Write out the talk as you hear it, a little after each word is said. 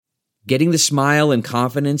Getting the smile and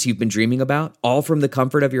confidence you've been dreaming about, all from the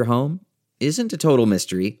comfort of your home, isn't a total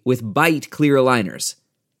mystery with Byte clear aligners.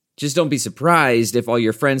 Just don't be surprised if all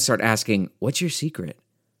your friends start asking, "What's your secret?"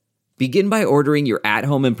 Begin by ordering your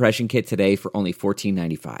at-home impression kit today for only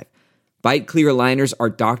 $14.95. Byte clear aligners are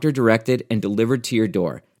doctor-directed and delivered to your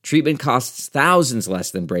door. Treatment costs thousands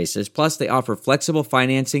less than braces, plus they offer flexible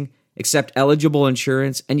financing, accept eligible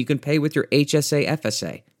insurance, and you can pay with your HSA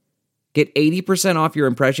FSA. Get 80% off your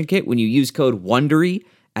impression kit when you use code WONDERY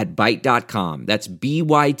at Byte.com. That's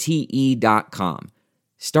BYTE.com.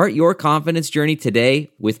 Start your confidence journey today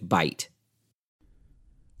with Byte.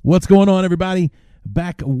 What's going on, everybody?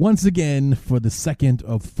 Back once again for the second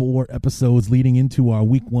of 4 episodes leading into our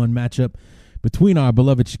Week 1 matchup between our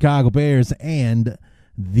beloved Chicago Bears and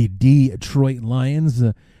the Detroit Lions.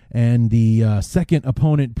 And the second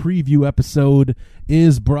opponent preview episode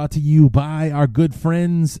is brought to you by our good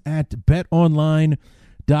friends at BetOnline.ag.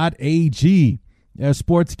 As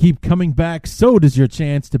sports keep coming back, so does your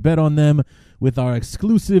chance to bet on them with our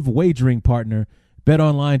exclusive wagering partner,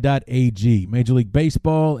 BetOnline.ag. Major League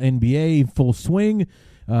Baseball, NBA, full swing.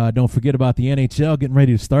 Don't forget about the NHL getting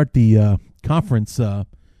ready to start the conference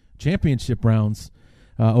championship rounds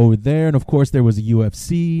over there. And, of course, there was a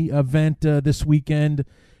UFC event this weekend.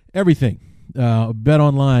 Everything.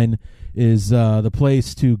 BetOnline is the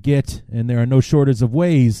place to get, and there are no shortage of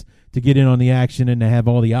ways to get in on the action and to have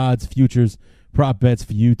all the odds, futures, prop bets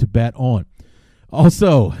for you to bet on.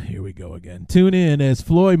 Also, here we go again. Tune in as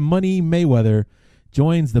Floyd Money Mayweather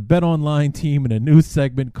joins the BetOnline team in a new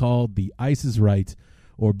segment called The Ice is Right,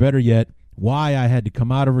 or better yet, Why I Had to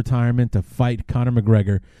Come Out of Retirement to Fight Conor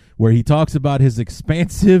McGregor, where he talks about his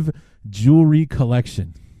expansive jewelry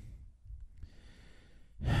collection.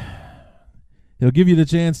 He'll give you the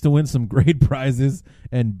chance to win some great prizes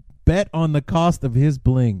and bet on the cost of his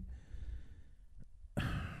bling.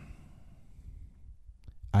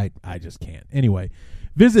 I just can't. Anyway,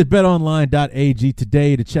 visit betonline.ag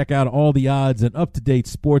today to check out all the odds and up-to-date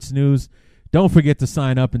sports news. Don't forget to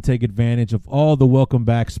sign up and take advantage of all the welcome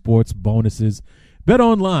back sports bonuses.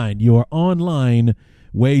 BetOnline, your online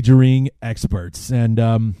wagering experts. And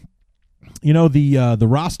the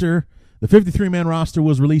roster, the 53-man roster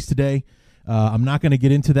was released today. I'm not going to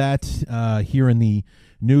get into that here in the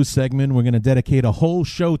news segment. We're going to dedicate a whole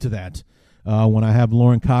show to that when I have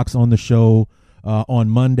Lauren Cox on the show on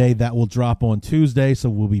Monday. That will drop on Tuesday, so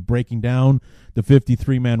we'll be breaking down the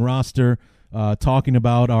 53-man roster, talking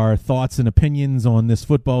about our thoughts and opinions on this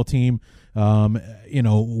football team.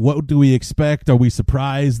 What do we expect? Are we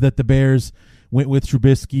surprised that the Bears went with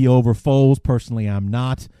Trubisky over Foles? Personally, I'm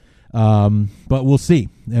not. But we'll see.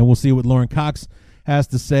 And we'll see what Lauren Cox has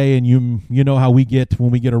to say. And you know how we get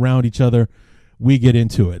when we get around each other, we get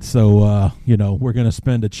into it. So, we're going to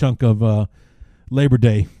spend a chunk of Labor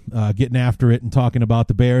Day getting after it and talking about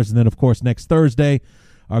the Bears. And then, of course, next Thursday,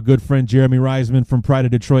 our good friend Jeremy Reisman from Pride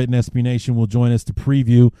of Detroit and SB Nation will join us to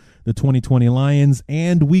preview the 2020 Lions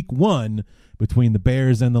and Week 1 between the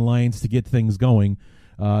Bears and the Lions to get things going.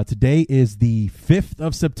 Today is the 5th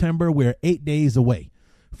of September. We're 8 days away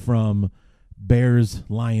from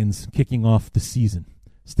Bears-Lions kicking off the season.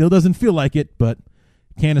 Still doesn't feel like it, but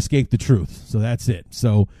can't escape the truth. So that's it.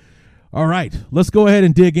 So, all right, let's go ahead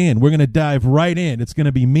and dig in. We're going to dive right in. It's going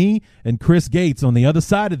to be me and Chris Gates on the other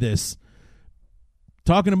side of this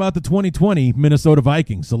talking about the 2020 Minnesota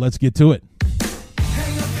Vikings. So let's get to it.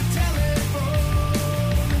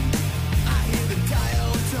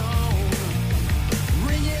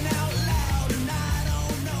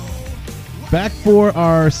 Back for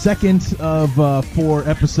our second of 4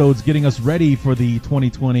 episodes getting us ready for the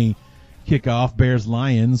 2020 kickoff,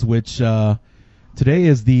 Bears-Lions, which today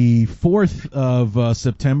is the 4th of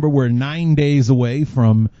September. We're 9 days away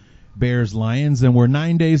from Bears-Lions, and we're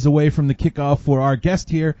 9 days away from the kickoff for our guest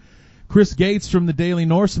here, Chris Gates from the Daily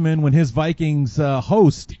Norseman, when his Vikings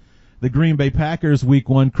host the Green Bay Packers Week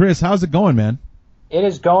 1. Chris, how's it going, man? It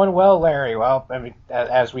is going well, Larry. Well, I mean,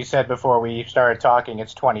 as we said before we started talking,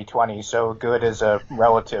 it's 2020, so good is a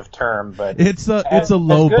relative term, but it's a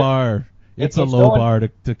low bar. It's a low bar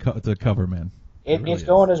to cover, man. It's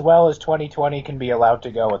going as well as 2020 can be allowed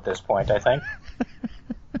to go at this point, I think.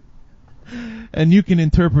 And you can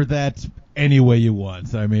interpret that any way you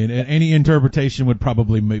want. I mean, any interpretation would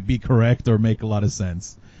probably be correct or make a lot of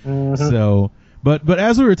sense. Mm-hmm. So, but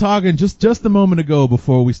as we were talking just a moment ago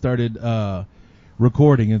before we started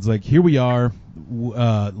recording, it's like here we are.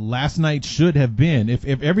 Last night should have been, if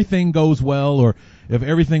everything goes well or if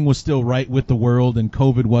everything was still right with the world and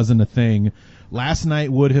COVID wasn't a thing, last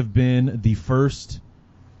night would have been the first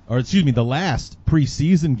the last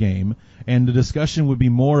preseason game, and the discussion would be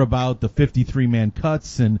more about the 53-man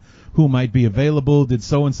cuts and who might be available. Did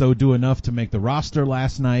so-and-so do enough to make the roster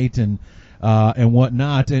last night and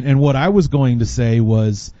whatnot? And what I was going to say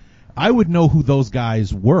was I would know who those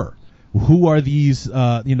guys were. Who are these,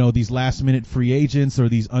 these last-minute free agents or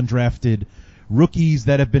these undrafted rookies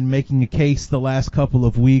that have been making a case the last couple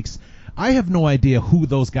of weeks? I have no idea who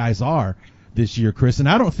those guys are this year, Chris, and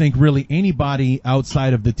I don't think really anybody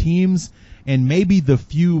outside of the teams and maybe the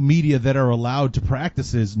few media that are allowed to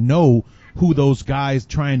practices know who those guys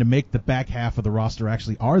trying to make the back half of the roster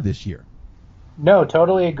actually are this year. No,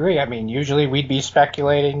 totally agree. I mean, usually we'd be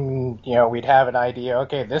speculating, we'd have an idea,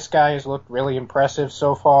 okay, this guy has looked really impressive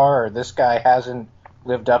so far, or this guy hasn't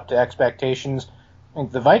lived up to expectations. I mean,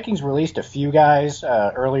 the Vikings released a few guys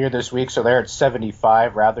earlier this week, so they're at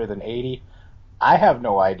 75 rather than 80. I have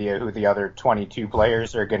no idea who the other 22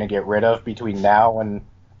 players are going to get rid of between now and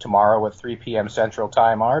tomorrow at 3 p.m. Central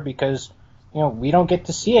Time are, because, we don't get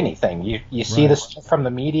to see anything. You see this stuff from the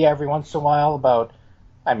media every once in a while about,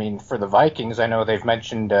 for the Vikings, I know they've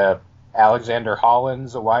mentioned Alexander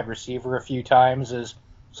Hollins, a wide receiver, a few times as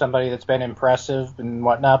somebody that's been impressive and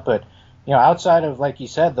whatnot, but outside of, like you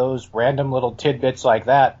said, those random little tidbits like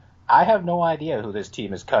that, I have no idea who this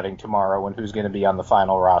team is cutting tomorrow and who's going to be on the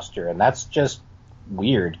final roster. And that's just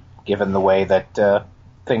weird, given the way that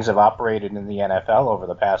things have operated in the NFL over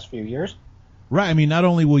the past few years. Right. Not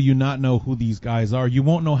only will you not know who these guys are, you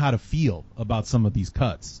won't know how to feel about some of these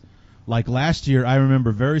cuts. Like last year, I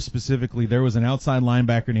remember very specifically there was an outside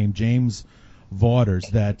linebacker named James Vaughters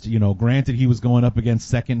that, granted he was going up against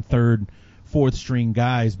second, third, fourth string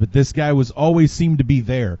guys, but this guy was always seemed to be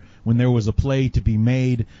there when there was a play to be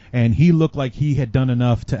made, and he looked like he had done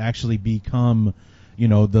enough to actually become,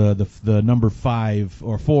 the number 5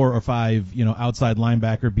 or 4 or 5, outside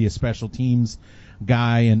linebacker, be a special teams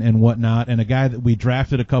guy and whatnot. And a guy that we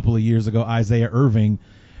drafted a couple of years ago, Isaiah Irving,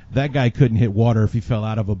 that guy couldn't hit water if he fell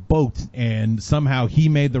out of a boat, and somehow he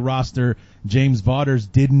made the roster. James Vaughters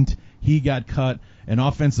didn't. He got cut. An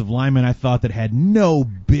offensive lineman I thought that had no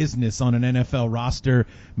business on an NFL roster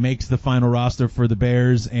makes the final roster for the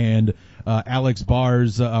Bears, and Alex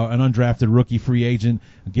Bars, an undrafted rookie free agent,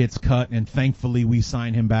 gets cut, and thankfully we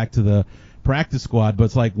sign him back to the practice squad. But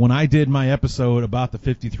it's like when I did my episode about the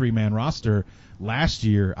 53-man roster last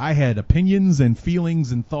year, I had opinions and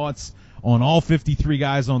feelings and thoughts on all 53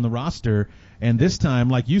 guys on the roster, and this time,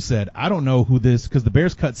 like you said, I don't know who this, because the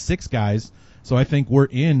Bears cut 6 guys, so I think we're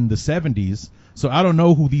in the 70s. So I don't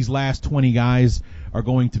know who these last 20 guys are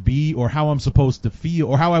going to be, or how I'm supposed to feel,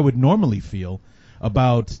 or how I would normally feel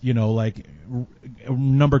about, like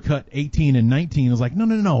number cut 18 and 19 is like,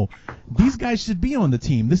 no. These guys should be on the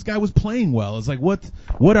team. This guy was playing well. It's like, what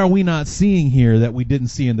are we not seeing here that we didn't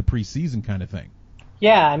see in the preseason kind of thing?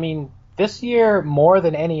 Yeah, this year, more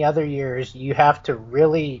than any other years, you have to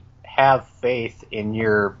really have faith in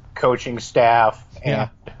your coaching staff and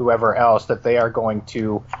whoever else that they are going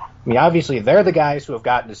to. Obviously, they're the guys who have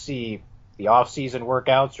gotten to see the off-season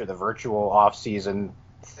workouts or the virtual off-season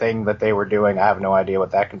thing that they were doing. I have no idea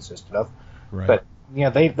what that consisted of. Right. But,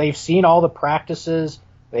 they've seen all the practices.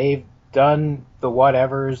 They've done the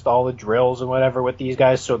whatevers, all the drills and whatever with these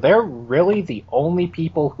guys. So they're really the only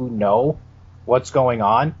people who know what's going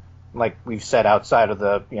on. Like we've said, outside of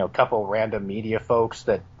the, couple random media folks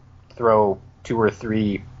that throw 2 or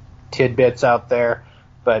 3 tidbits out there.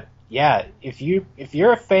 But yeah, if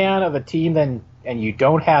you're a fan of a team and you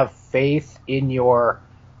don't have faith in your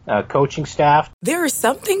coaching staff. There are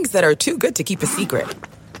some things that are too good to keep a secret.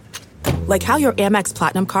 Like how your Amex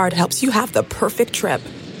Platinum card helps you have the perfect trip.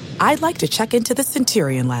 I'd like to check into the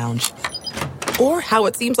Centurion Lounge. Or how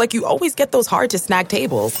it seems like you always get those hard-to-snag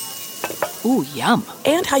tables. Ooh, yum.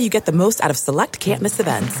 And how you get the most out of select can't-miss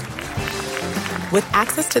events. With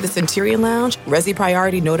access to the Centurion Lounge, Resi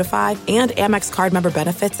Priority Notified, and Amex card member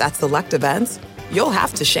benefits at select events, you'll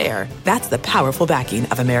have to share. That's the powerful backing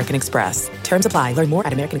of American Express. Terms apply. Learn more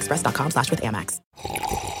at americanexpress.com/withAmex.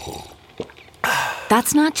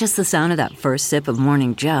 That's not just the sound of that first sip of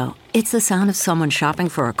Morning Joe. It's the sound of someone shopping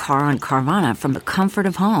for a car on Carvana from the comfort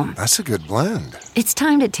of home. That's a good blend. It's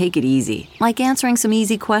time to take it easy, like answering some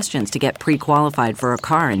easy questions to get pre-qualified for a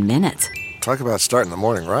car in minutes. Talk about starting the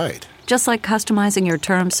morning right. Just like customizing your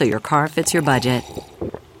terms so your car fits your budget.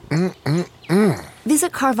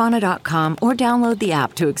 Visit Carvana.com or download the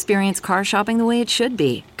app to experience car shopping the way it should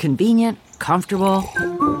be. Convenient, comfortable.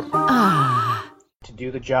 To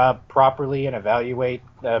do the job properly and evaluate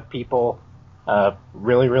people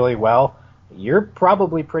really, really well, you're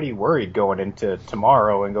probably pretty worried going into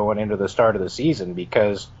tomorrow and going into the start of the season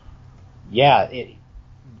because,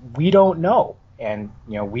 we don't know. And,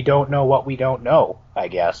 we don't know what we don't know, I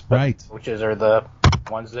guess. But right. Coaches are the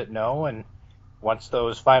ones that know, and once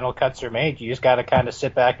those final cuts are made, you just got to kind of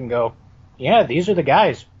sit back and go, yeah, these are the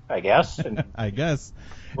guys, I guess. And I guess.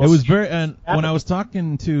 It was very, and when I was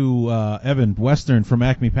talking to Evan Western from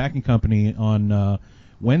Acme Packing Company on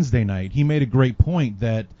Wednesday night, he made a great point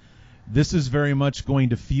that this is very much going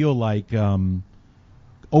to feel like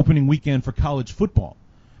opening weekend for college football.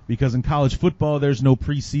 Because in college football, there's no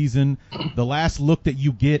preseason. The last look that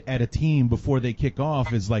you get at a team before they kick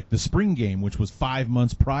off is like the spring game, which was 5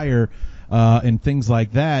 months prior, and things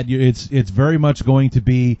like that. It's very much going to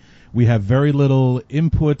be, we have very little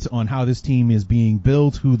input on how this team is being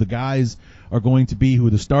built, who the guys are going to be, who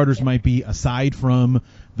the starters might be, aside from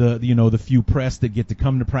the few press that get to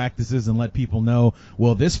come to practices and let people know,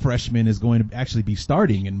 well, this freshman is going to actually be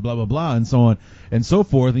starting and blah, blah, blah, and so on and so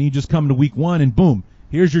forth. And you just come to week one and boom,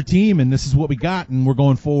 here's your team, and this is what we got, and we're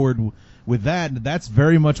going forward with that. That's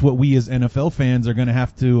very much what we as NFL fans are going to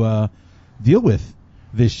have to deal with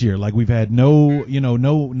this year. Like, we've had no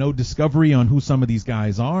discovery on who some of these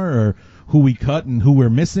guys are, or who we cut and who we're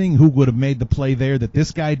missing, who would have made the play there that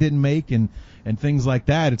this guy didn't make, and things like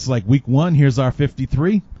that. It's like week one, here's our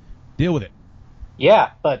 53, deal with it. Yeah,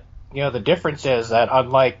 but the difference is that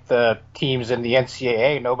unlike the teams in the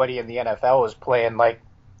NCAA, nobody in the NFL is playing like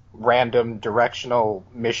random directional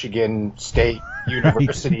Michigan State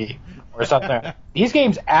University or something. These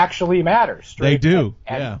games actually matter. They do,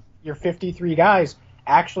 and your 53 guys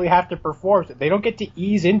actually have to perform. They don't get to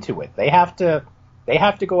ease into it. They have to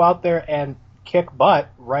go out there and kick butt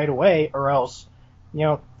right away, or else,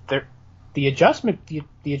 the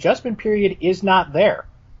adjustment period is not there.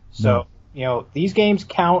 So, these games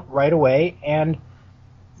count right away, and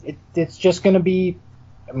it's just going to be,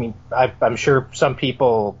 I'm sure some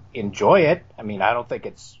people enjoy it. I don't think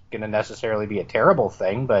it's going to necessarily be a terrible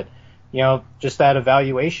thing, but, just that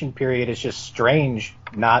evaluation period is just strange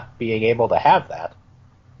not being able to have that.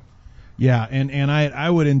 Yeah, and I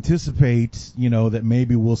would anticipate, that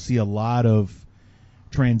maybe we'll see a lot of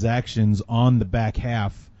transactions on the back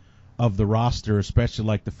half of the roster, especially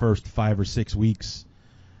like the first 5 or 6 weeks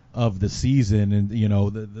of the season. And,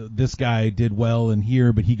 this guy did well in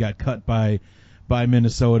here, but he got cut by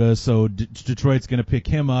Minnesota, so Detroit's going to pick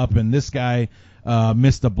him up, and this guy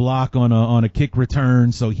missed a block on a kick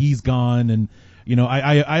return, so he's gone. And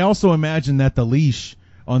I also imagine that the leash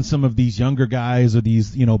on some of these younger guys, or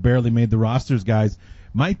these barely made the rosters guys,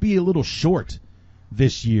 might be a little short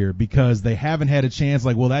this year, because they haven't had a chance.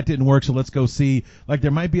 Like, well, that didn't work, so let's go see. Like,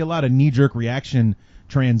 there might be a lot of knee-jerk reaction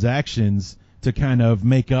transactions to kind of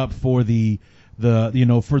make up for the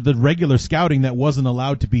for the regular scouting that wasn't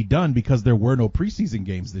allowed to be done because there were no preseason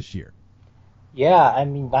games this year. Yeah,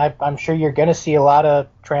 I'm sure you're going to see a lot of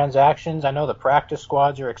transactions. I know the practice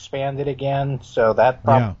squads are expanded again, so that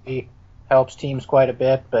probably helps teams quite a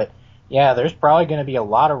bit. But, yeah, there's probably going to be a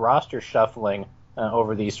lot of roster shuffling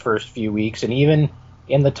over these first few weeks. And even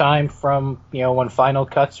in the time from, when final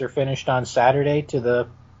cuts are finished on Saturday to the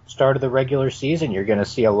start of the regular season, you're going to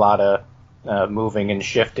see a lot of moving and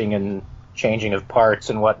shifting and changing of parts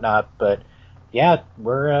and whatnot. But yeah,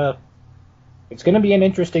 it's going to be an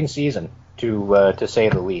interesting season to say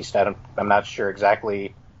the least. I'm not sure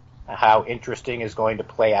exactly how interesting is going to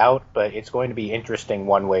play out, but it's going to be interesting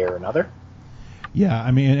one way or another. Yeah,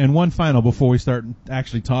 and one final before we start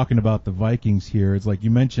actually talking about the Vikings here, it's like you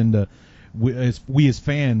mentioned, we as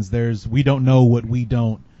fans, we don't know what we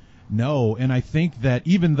don't know, and I think that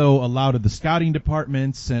even though a lot of the scouting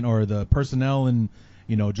departments or the personnel and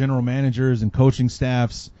general managers and coaching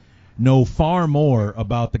staffs know far more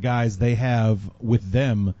about the guys they have with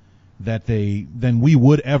them than we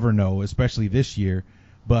would ever know, especially this year.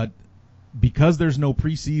 But because there's no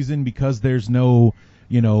preseason, because there's no,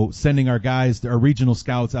 sending our regional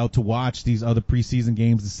scouts out to watch these other preseason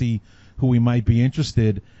games to see who we might be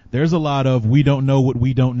interested, there's a lot of we don't know what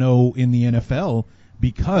we don't know in the NFL,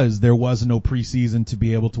 because there was no preseason to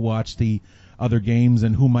be able to watch the other games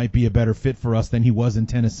and who might be a better fit for us than he was in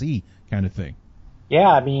Tennessee, kind of thing.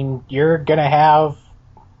 Yeah, you're going to have,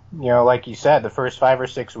 like you said, the first 5 or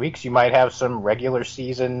 6 weeks, you might have some regular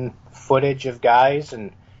season footage of guys.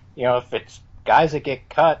 And, if it's guys that get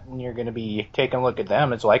cut and you're going to be taking a look at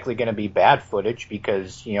them, it's likely going to be bad footage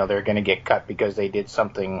because, they're going to get cut because they did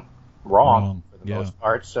something wrong for the most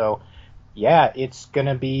part. So, yeah, it's going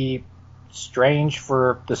to be strange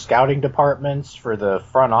for the scouting departments, for the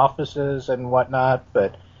front offices and whatnot.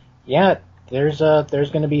 But, yeah, there's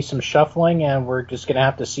going to be some shuffling, and we're just going to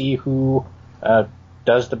have to see who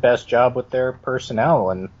does the best job with their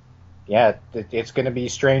personnel. And yeah, it's going to be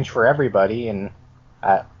strange for everybody. And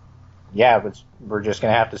yeah, we're just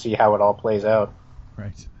going to have to see how it all plays out.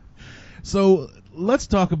 Right. So let's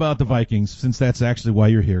talk about the Vikings, since that's actually why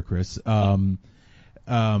you're here, Chris.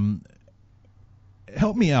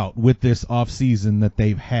 Help me out with this offseason that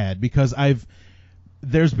they've had, because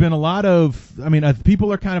there's been a lot of,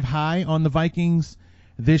 people are kind of high on the Vikings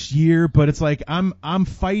this year, but it's like I'm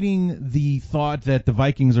fighting the thought that the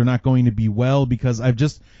Vikings are not going to be well, because I've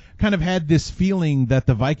just kind of had this feeling that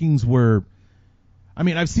the Vikings were,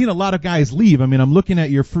 I've seen a lot of guys leave. I'm looking at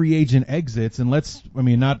your free agent exits, and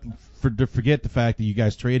not to forget the fact that you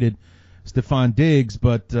guys traded Stephon Diggs,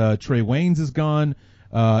 but Trey Waynes is gone.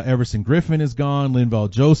 Everson Griffin is gone. Linval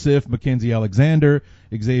Joseph, Mackenzie Alexander,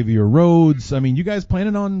 Xavier Rhodes. You guys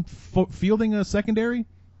planning on fielding a secondary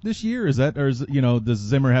this year? Does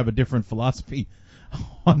Zimmer have a different philosophy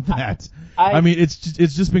on that? It's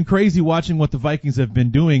just been crazy watching what the Vikings have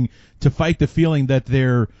been doing to fight the feeling that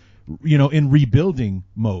they're, in rebuilding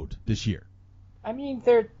mode this year.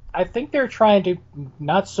 I think they're trying to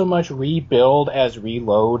not so much rebuild as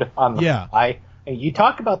reload on the fly. And you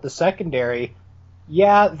talk about the secondary.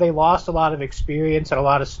 Yeah, they lost a lot of experience and a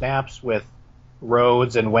lot of snaps with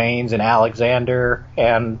Rhodes and Waynes and Alexander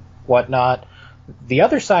and whatnot. The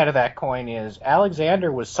other side of that coin is Alexander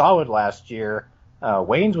was solid last year.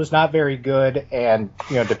 Waynes was not very good, and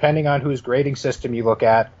depending on whose grading system you look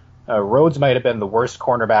at, Rhodes might have been the worst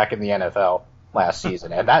cornerback in the NFL last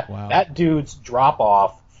season. And that dude's drop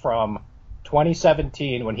off from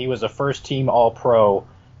 2017 when he was a first-team All-Pro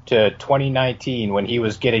to 2019 when he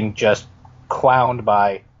was getting just clowned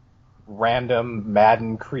by random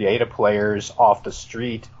Madden creative players off the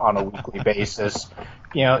street on a weekly basis.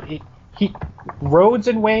 Rhodes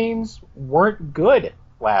and Waynes weren't good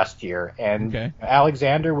last year, and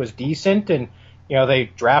Alexander was decent, and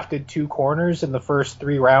they drafted 2 corners in the first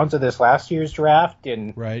 3 rounds of this last year's draft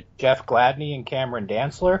in Jeff Gladney and Cameron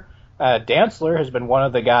Dantzler. Dantzler has been one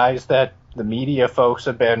of the guys that the media folks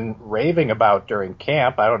have been raving about during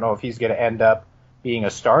camp. I don't know if he's going to end up being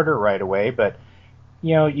a starter right away, but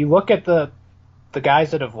you look at the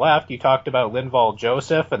guys that have left. You talked about Linval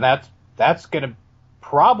Joseph, and that's going to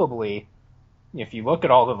probably, if you look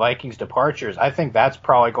at all the Vikings departures, I think that's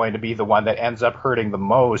probably going to be the one that ends up hurting the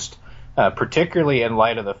most, particularly in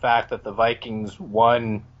light of the fact that the Vikings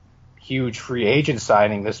won huge free agent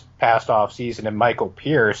signing this past offseason, and Michael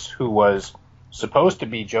Pierce, who was supposed to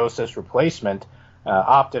be Joseph's replacement,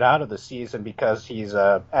 opted out of the season because he's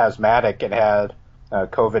asthmatic and had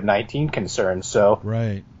COVID-19 concerns. So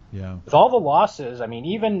with all the losses,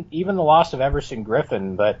 even the loss of Everson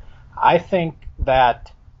Griffin, but I think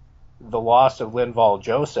that the loss of Linval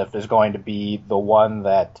Joseph is going to be the one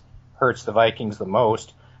that hurts the Vikings the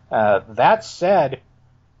most. That said,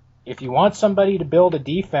 if you want somebody to build a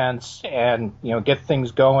defense and get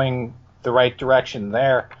things going the right direction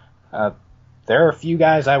there are a few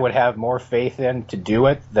guys I would have more faith in to do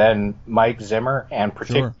it than Mike Zimmer, and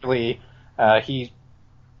particularly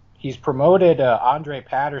he's promoted Andre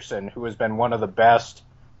Patterson, who has been one of the best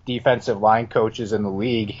defensive line coaches in the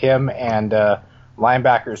league. Him and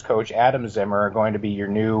linebackers coach Adam Zimmer are going to be your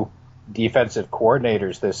new defensive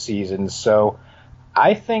coordinators this season. So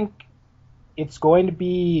I think it's going to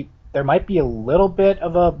be, there might be a little bit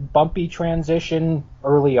of a bumpy transition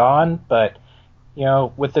early on, but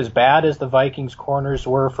with as bad as the Vikings corners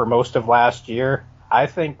were for most of last year, I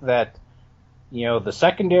think that the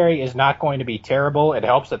secondary is not going to be terrible. It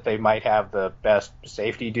helps that they might have the best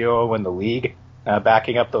safety duo in the league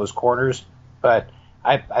backing up those corners. But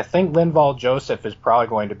I think Linval Joseph is probably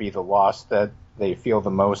going to be the loss that they feel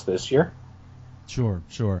the most this year. Sure.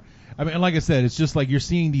 Like I said, it's just like you're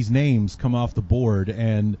seeing these names come off the board,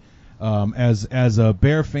 and as a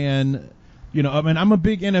Bear fan, I'm a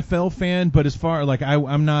big NFL fan, but as far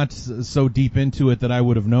I'm not so deep into it that I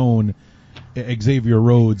would have known Xavier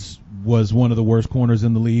Rhodes was one of the worst corners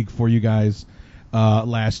in the league for you guys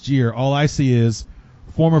last year. All I see is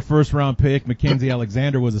former first-round pick. Mackenzie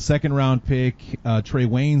Alexander was a second-round pick. Trey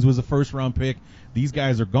Waynes was a first-round pick. These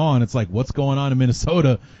guys are gone. It's like, what's going on in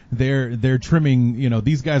Minnesota? They're trimming.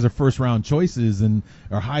 These guys are first-round choices and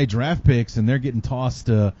are high draft picks, and they're getting tossed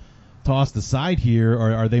aside here.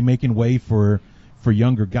 Or are they making way for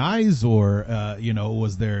younger guys? Or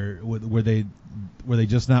were they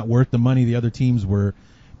just not worth the money the other teams were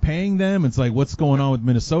paying them? It's like, what's going on with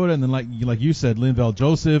Minnesota? And then like you said, Linval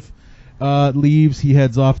Joseph leaves. He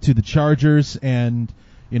heads off to the Chargers, and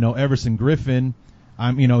Everson Griffin,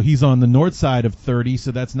 he's on the north side of 30,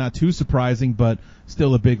 so that's not too surprising, but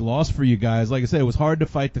still a big loss for you guys. Like I said, it was hard to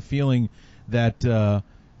fight the feeling that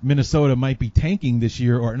Minnesota might be tanking this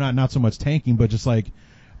year, or not so much tanking, but just like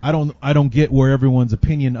I don't get where everyone's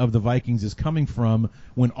opinion of the Vikings is coming from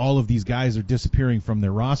when all of these guys are disappearing from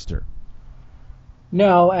their roster.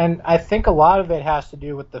 No, and I think a lot of it has to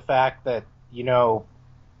do with the fact that,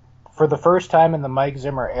 for the first time in the Mike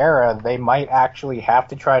Zimmer era, they might actually have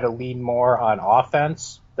to try to lean more on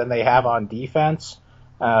offense than they have on defense.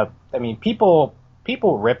 People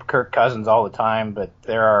rip Kirk Cousins all the time, but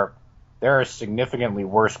there are significantly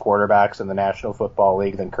worse quarterbacks in the National Football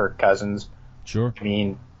League than Kirk Cousins. Sure.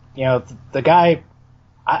 The guy,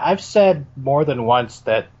 I've said more than once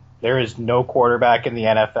that there is no quarterback in the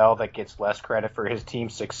NFL that gets less credit for his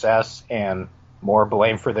team's success and more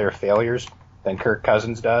blame for their failures than Kirk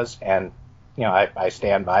Cousins does. And, I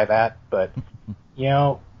stand by that. But,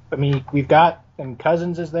 we've got, and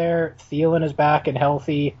Cousins is there, Thielen is back and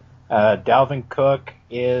healthy, Dalvin Cook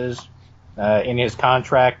is in his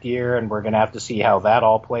contract year, and we're going to have to see how that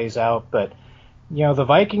all plays out. But, the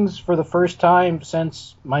Vikings, for the first time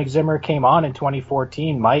since Mike Zimmer came on in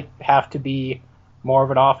 2014, might have to be more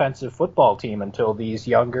of an offensive football team until these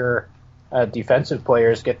younger defensive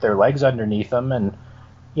players get their legs underneath them. And,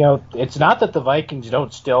 it's not that the Vikings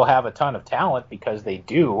don't still have a ton of talent, because they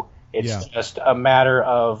do. It's just a matter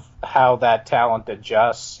of how that talent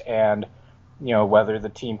adjusts and, whether the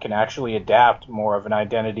team can actually adapt more of an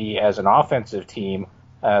identity as an offensive team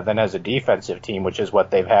than as a defensive team, which is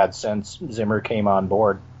what they've had since Zimmer came on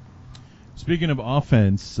board. Speaking of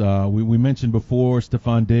offense, we mentioned before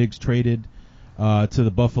Stephon Diggs traded to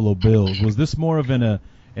the Buffalo Bills. Was this more of an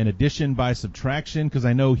addition by subtraction? Because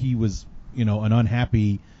I know he was, an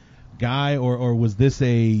unhappy guy, or was this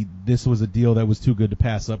was a deal that was too good to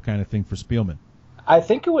pass up kind of thing for Spielman? I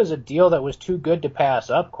think it was a deal that was too good to pass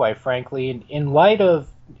up, quite frankly. In light of,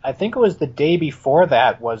 I think it was the day before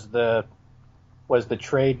that was the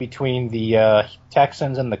trade between the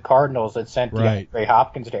Texans and the Cardinals that sent DeAndre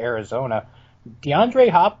Hopkins to Arizona. DeAndre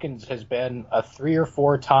Hopkins has been a 3 or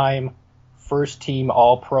 4 time first-team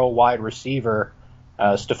All-Pro wide receiver.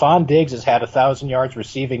 Stephon Diggs has had 1,000 yards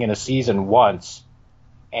receiving in a season once,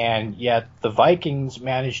 and yet the Vikings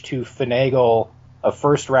managed to finagle a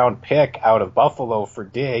first-round pick out of Buffalo for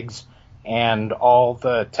Diggs, and all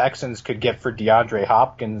the Texans could get for DeAndre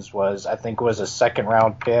Hopkins was, I think it was a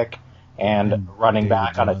second-round pick and running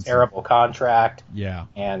back on a terrible contract. Yeah.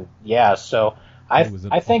 And so I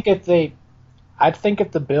think if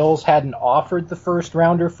the Bills hadn't offered the first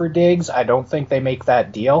rounder for Diggs, I don't think they make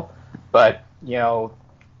that deal. But,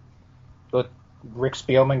 Rick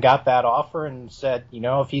Spielman got that offer and said,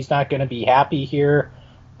 if he's not going to be happy here,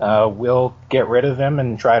 we'll get rid of him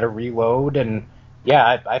and try to reload. And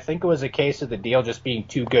I think it was a case of the deal just being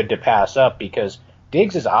too good to pass up, because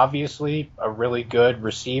Diggs is obviously a really good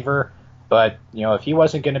receiver, but, if he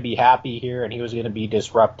wasn't going to be happy here and he was going to be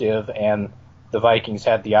disruptive and the Vikings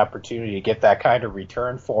had the opportunity to get that kind of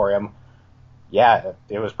return for him, it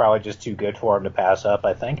was probably just too good for him to pass up,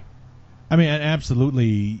 I think. I mean,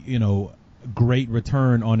 absolutely, great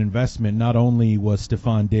return on investment. Not only was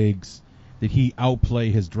Stephon Diggs, did he outplay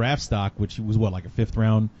his draft stock, which was like a 5th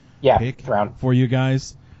round pick for you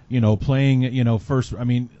guys? Playing, first, I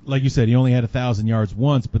mean, like you said, he only had 1,000 yards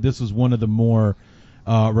once, but this was one of the more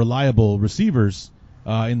reliable receivers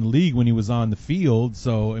in the league when he was on the field.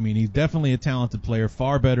 So, I mean, he's definitely a talented player,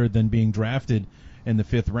 far better than being drafted in the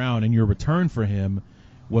 5th round. And your return for him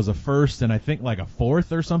was a 1st and I think like a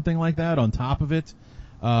 4th or something like that on top of it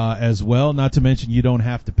as well. Not to mention you don't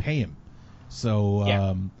have to pay him.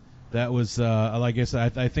 So that was, like I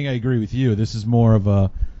said, I think I agree with you. This is more of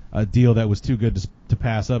a deal that was too good to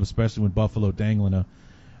pass up, especially when Buffalo dangling a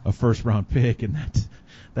 1st-round pick and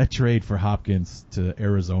that trade for Hopkins to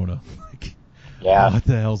Arizona. What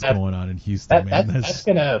the hell's going on in Houston, man?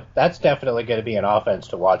 That's definitely going to be an offense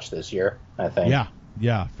to watch this year, I think.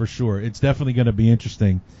 Yeah, for sure. It's definitely going to be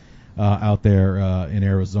interesting out there in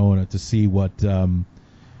Arizona to see what's going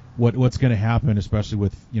to happen, especially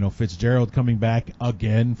with Fitzgerald coming back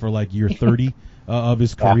again for like year 30 of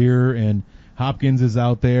his career, and Hopkins is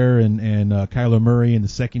out there, and Kyler Murray in the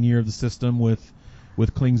 2nd year of the system with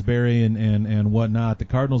Kingsbury and whatnot. The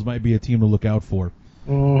Cardinals might be a team to look out for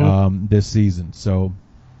this season. So,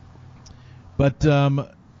 but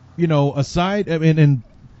aside, I mean, and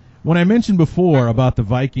when I mentioned before about the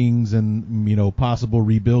Vikings and possible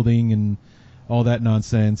rebuilding and all that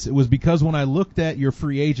nonsense, it was because when I looked at your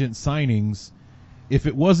free agent signings, if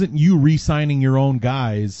it wasn't you re-signing your own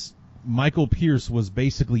guys, Michael Pierce was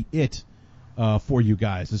basically it for you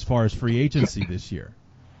guys as far as free agency this year.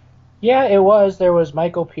 Yeah, it was. There was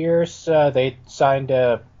Michael Pierce. They signed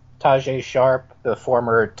Tajay Sharp, the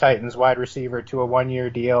former Titans wide receiver, to a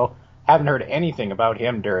 1-year deal. Haven't heard anything about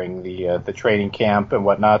him during the training camp and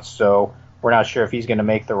whatnot. So we're not sure if he's going to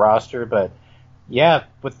make the roster. But yeah,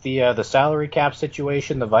 with the salary cap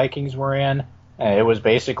situation the Vikings were in, it was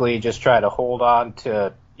basically just try to hold on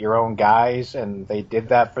to your own guys, and they did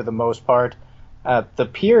that for the most part. The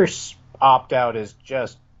Pierce opt-out is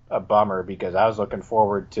just a bummer because I was looking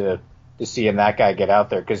forward to seeing that guy get out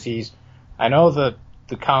there because I know the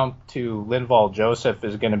comp to Linval Joseph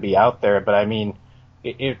is going to be out there, but I mean,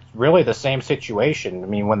 it's really the same situation. I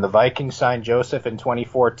mean, when the Vikings signed Joseph in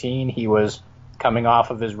 2014, he was coming off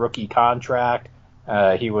of his rookie contract.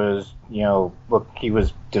 He was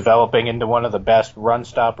developing into one of the best run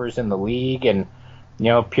stoppers in the league, and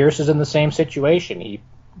Pierce is in the same situation. He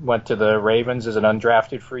went to the Ravens as an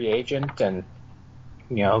undrafted free agent, and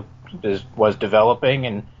was developing,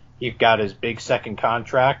 and he got his big second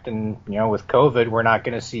contract. And with COVID, we're not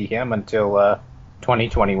going to see him until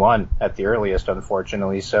 2021 at the earliest,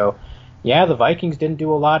 unfortunately. So, yeah, the Vikings didn't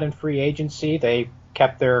do a lot in free agency. They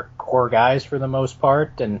kept their core guys for the most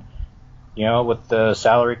part, and with the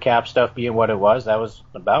salary cap stuff being what it was, that was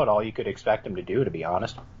about all you could expect him to do, to be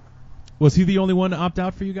honest. Was he the only one to opt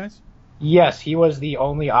out for you guys? Yes, he was the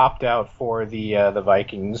only opt-out for the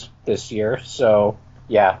Vikings this year. So,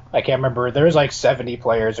 yeah, I can't remember. There was like 70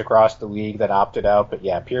 players across the league that opted out, but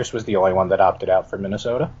yeah, Pierce was the only one that opted out for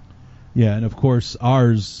Minnesota. Yeah, and of course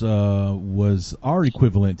ours was our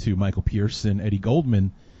equivalent to Michael Pierce and Eddie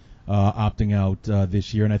Goldman opting out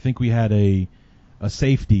this year, and I think we had a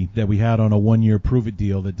safety that we had on a one-year prove-it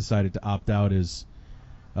deal that decided to opt out as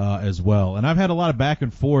well. And I've had a lot of back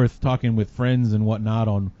and forth talking with friends and whatnot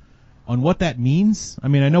on what that means. I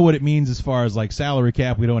mean, I know what it means as far as like salary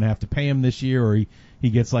cap. We don't have to pay him this year, or he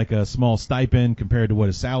gets like a small stipend compared to what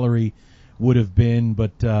his salary would have been.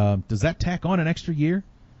 But does that tack on an extra year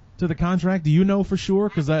to the contract? Do you know for sure?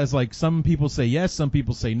 Because as like some people say yes, some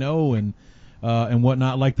people say no, and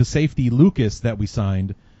whatnot. Like the safety Lucas that we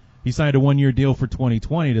signed, he signed a one-year deal for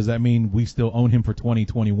 2020. Does that mean we still own him for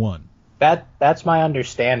 2021? That's my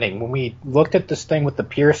understanding. When we looked at this thing with the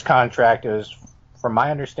Pierce contract, it was, from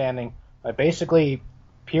my understanding, basically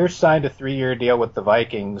Pierce signed a 3-year deal with the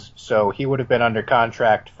Vikings, so he would have been under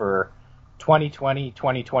contract for 2020,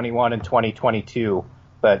 2021, and 2022.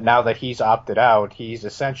 But now that he's opted out, he's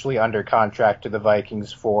essentially under contract to the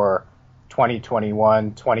Vikings for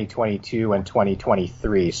 2021, 2022, and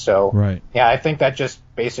 2023. So, right. Yeah, I think that just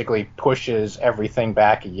basically pushes everything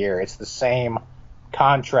back a year. It's the same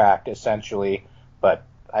contract, essentially, but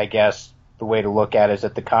I guess the way to look at it is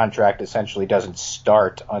that the contract essentially doesn't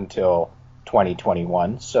start until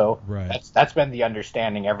 2021. So right. That's been the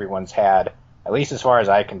understanding everyone's had, at least as far as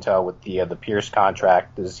I can tell, with the Pierce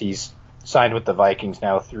contract, is he's signed with the Vikings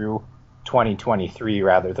now through 2023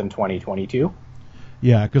 rather than 2022.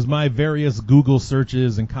 Yeah, because my various Google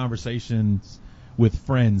searches and conversations with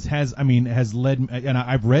friends has led, and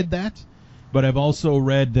I've read that, but I've also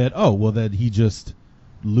read that, that he just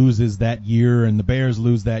loses that year and the Bears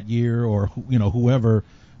lose that year, or whoever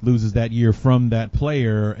loses that year from that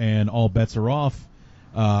player and all bets are off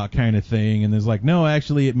kind of thing. And there's like, no,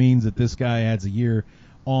 actually it means that this guy adds a year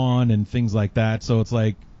on and things like that. So it's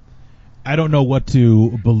like, I don't know what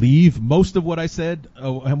to believe. Most of what I said,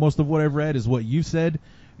 most of what I've read is what you said,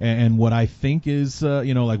 and what I think is,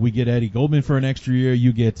 like we get Eddie Goldman for an extra year,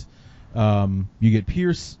 you get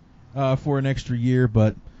Pierce for an extra year,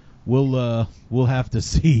 but we'll have to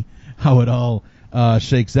see how it all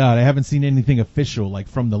shakes out. I haven't seen anything official like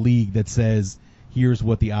from the league that says here's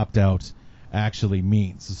what the opt-out actually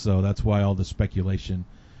means. So that's why all the speculation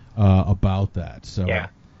about that. So, yeah.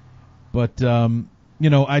 But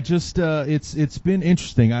I just it's been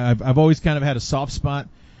interesting. I've always kind of had a soft spot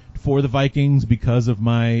for the Vikings because of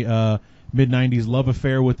my mid-90s love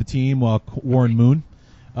affair with the team while Warren Moon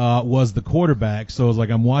was the quarterback. So it's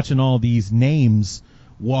like I'm watching all these names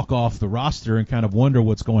walk off the roster and kind of wonder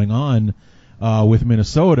what's going on with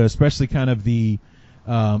Minnesota, especially kind of the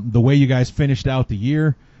way you guys finished out the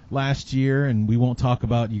year last year. And we won't talk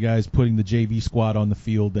about you guys putting the JV squad on the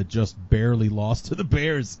field that just barely lost to the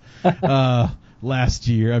Bears last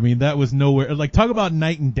year. I mean, that was nowhere. Like, talk about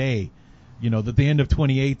night and day. At the end of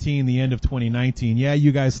 2018, the end of 2019. Yeah,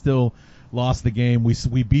 you guys still lost the game.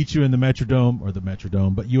 We beat you in the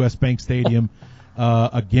Metrodome, but US Bank Stadium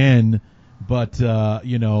again. But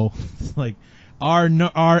like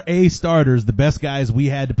our A starters, the best guys we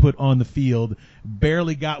had to put on the field,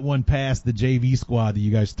 barely got one past the JV squad that you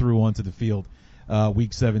guys threw onto the field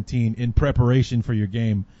week 17 in preparation for your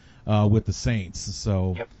game with the Saints.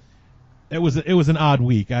 So yep. It was an odd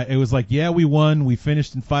week. It was like, yeah, we won. We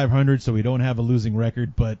finished in 500, so we don't have a losing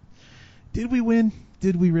record. But did we win?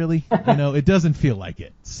 Did we really? It doesn't feel like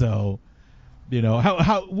it. So,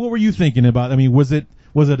 what were you thinking about? I mean, was it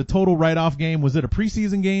Was it a total write-off game? Was it a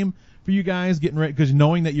preseason game for you guys getting ready? Because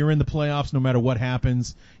knowing that you're in the playoffs no matter what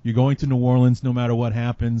happens, you're going to New Orleans no matter what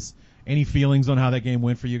happens. Any feelings on how that game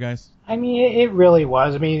went for you guys? I mean, it really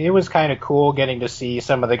was. I mean, it was kind of cool getting to see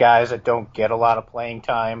some of the guys that don't get a lot of playing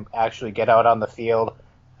time actually get out on the field.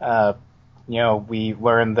 We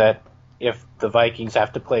learned that if the Vikings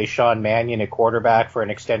have to play Sean Mannion at quarterback for an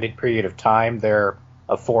extended period of time, they're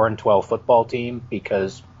a 4-12 football team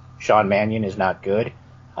because Sean Mannion is not good.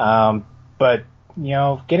 But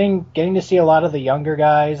getting to see a lot of the younger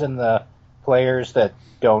guys and the players that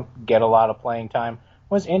don't get a lot of playing time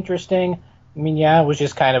was interesting. I mean, it was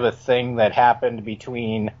just kind of a thing that happened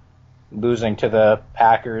between losing to the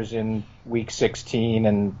Packers in Week 16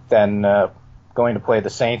 and then going to play the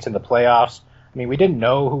Saints in the playoffs. I mean, we didn't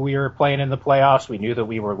know who we were playing in the playoffs. We knew that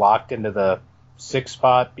we were locked into the 6th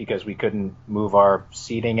spot because we couldn't move our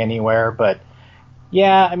seating anywhere. But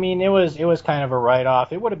I mean, it was kind of a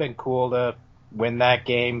write-off. It would have been cool to win that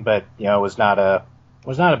game, but it was not a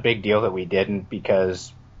big deal that we didn't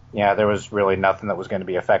because there was really nothing that was going to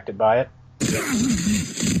be affected by it.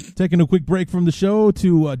 Taking a quick break from the show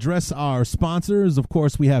to address our sponsors. Of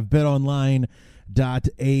course, we have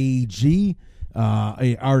BetOnline.ag,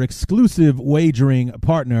 our exclusive wagering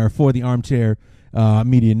partner for the Armchair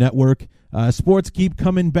Media Network. Sports keep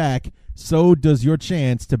coming back, so does your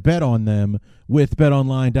chance to bet on them with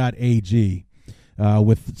BetOnline.ag.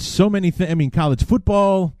 With so many things, college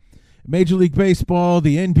football, Major League Baseball,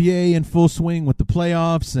 the NBA in full swing with the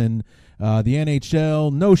playoffs, and the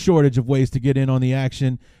NHL, no shortage of ways to get in on the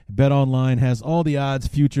action. BetOnline has all the odds,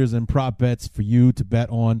 futures, and prop bets for you to bet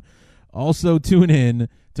on. Also, tune in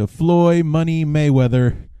to Floyd Money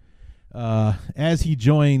Mayweather as he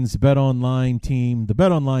joins the BetOnline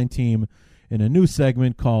team in a new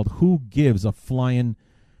segment called Who Gives a Flying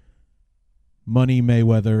Money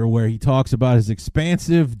Mayweather, where he talks about his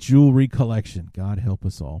expansive jewelry collection. God help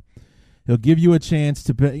us all. He'll give you a chance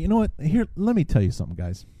to bet. You know what? Here, let me tell you something,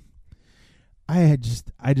 guys. I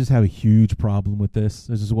just have a huge problem with this.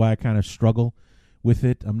 This is why I kind of struggle with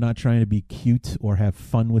it. I'm not trying to be cute or have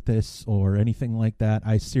fun with this or anything like that.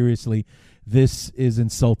 This is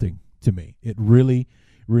insulting to me. It really,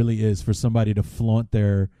 really is, for somebody to flaunt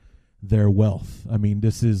their wealth. I mean,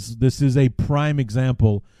 this is a prime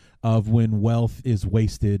example of when wealth is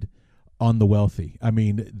wasted on the wealthy. I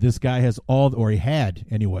mean, this guy has he had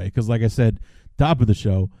anyway, because like I said, top of the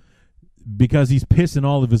show, because he's pissing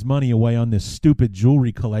all of his money away on this stupid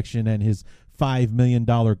jewelry collection and his $5 million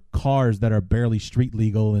cars that are barely street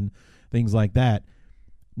legal and things like that.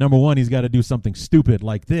 Number one, he's got to do something stupid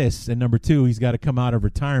like this. And number two, he's got to come out of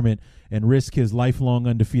retirement and risk his lifelong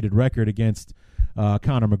undefeated record against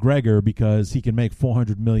Conor McGregor because he can make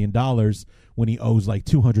 $400 million when he owes like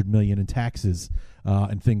 $200 million in taxes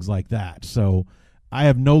and things like that. So I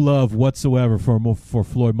have no love whatsoever for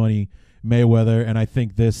Floyd Money Mayweather, and I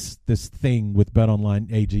think this thing with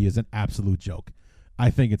BetOnline AG is an absolute joke.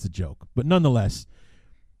 I think it's a joke. But nonetheless,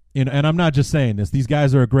 and I'm not just saying this. These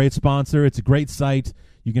guys are a great sponsor. It's a great site.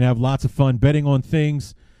 You can have lots of fun betting on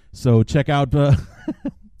things. So check out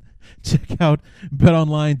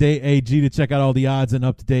BetOnline AG to check out all the odds and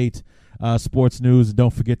up-to-date sports news. And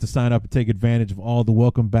don't forget to sign up and take advantage of all the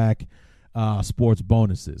welcome back sports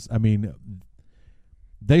bonuses. I mean,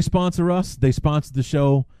 they sponsor us. They sponsor the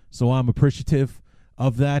show, so I'm appreciative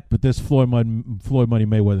of that. But this Floyd Money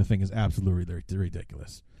Mayweather thing is absolutely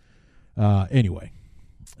ridiculous. Anyway,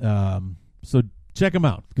 so check them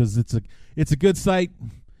out because it's a good site.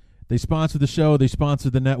 They sponsor the show. They sponsor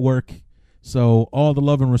the network. So all the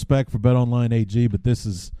love and respect for BetOnline AG, but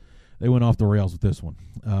they went off the rails with this one.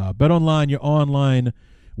 BetOnline, your online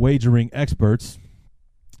wagering experts.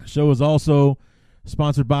 The show is also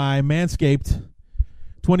sponsored by Manscaped.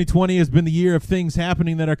 2020 has been the year of things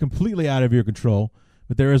happening that are completely out of your control,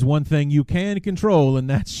 but there is one thing you can control, and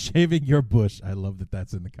that's shaving your bush. I love that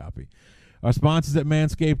that's in the copy. Our sponsors at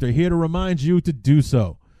Manscaped are here to remind you to do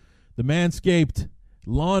so. The Manscaped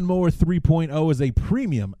Lawnmower 3.0 is a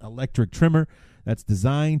premium electric trimmer that's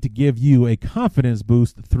designed to give you a confidence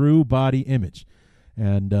boost through body image.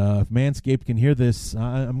 And if Manscaped can hear this,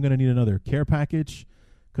 I'm going to need another care package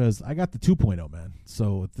because I got the 2.0, man.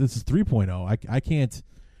 So if this is 3.0,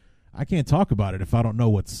 I can't talk about it if I don't know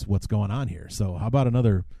what's going on here. So how about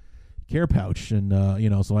another care pouch and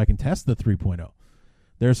so I can test the 3.0.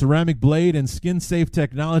 Their ceramic blade and skin-safe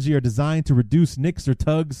technology are designed to reduce nicks or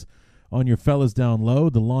tugs on your fellas down low.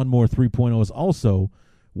 The Lawnmower 3.0 is also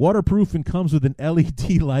waterproof and comes with an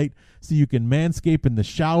LED light so you can manscape in the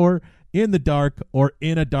shower, in the dark, or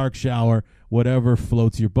in a dark shower, whatever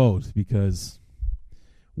floats your boat, because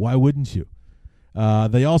why wouldn't you?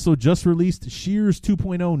 They also just released Shears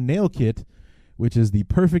 2.0 Nail Kit, which is the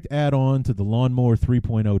perfect add-on to the Lawnmower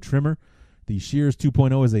 3.0 trimmer. The Shears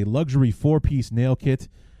 2.0 is a luxury 4-piece nail kit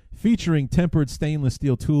featuring tempered stainless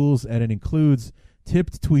steel tools, and it includes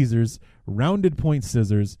tipped tweezers, rounded point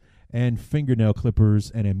scissors, and fingernail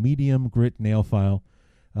clippers, and a medium grit nail file,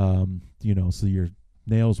 so your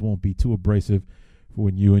nails won't be too abrasive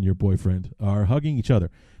when you and your boyfriend are hugging each other.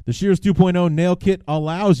 The Shears 2.0 nail kit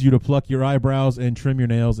allows you to pluck your eyebrows and trim your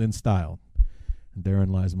nails in style. And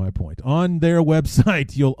therein lies my point. On their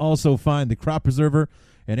website, you'll also find the Crop Preserver,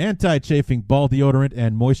 an anti-chafing ball deodorant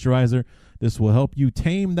and moisturizer. This will help you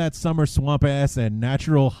tame that summer swamp ass and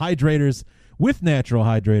natural hydrators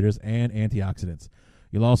and antioxidants.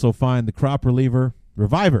 You'll also find the Crop Reviver,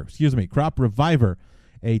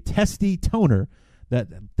 a testy toner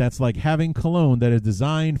that's like having cologne that is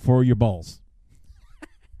designed for your balls.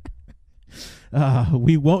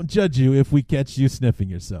 We won't judge you if we catch you sniffing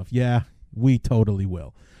yourself. Yeah, we totally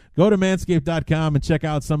will. Go to manscaped.com and check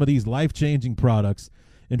out some of these life-changing products.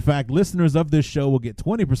 In fact, listeners of this show will get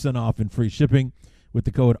 20% off and free shipping with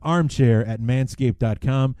the code armchair at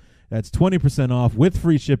manscaped.com. That's 20% off with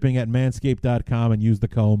free shipping at manscaped.com, and use the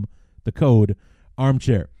code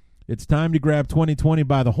armchair. It's time to grab 2020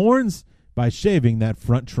 by the horns by shaving that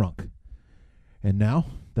front trunk. And now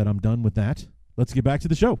that I'm done with that, let's get back to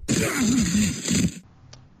the show.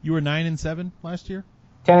 You were 9-7 last year?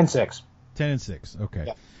 10-6. 10-6. Okay.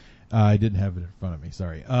 Yeah. I didn't have it in front of me.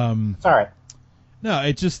 Sorry. It's all right. No,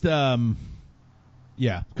 it just because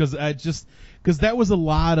that was a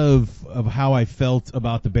lot of how I felt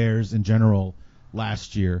about the Bears in general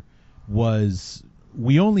last year. Was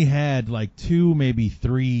we only had like 2, maybe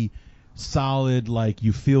 3 solid, like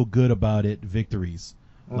you feel good about it victories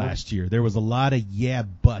last year. There was a lot of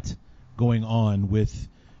but going on with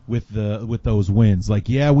those wins. Like,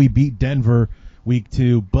 we beat Denver week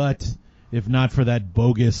 2, but if not for that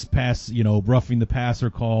bogus pass, roughing the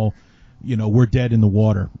passer call, we're dead in the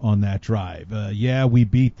water on that drive. We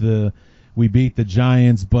beat the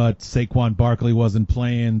Giants, but Saquon Barkley wasn't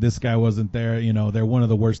playing. This guy wasn't there. They're one of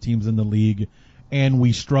the worst teams in the league, and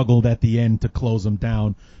we struggled at the end to close them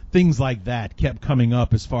down. Things like that kept coming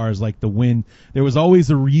up as far as like the win. There was always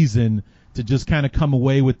a reason to just kind of come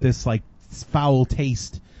away with this like foul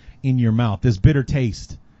taste in your mouth, this bitter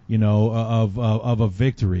taste, of a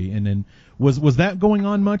victory. And then was that going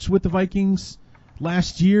on much with the Vikings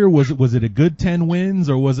last year? Was it a good 10 wins,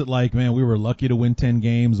 or was it like, man, we were lucky to win 10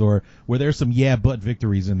 games, or were there some but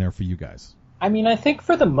victories in there for you guys? I mean, I think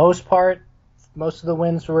for the most part, most of the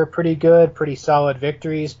wins were pretty good, pretty solid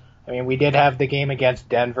victories. I mean, we did have the game against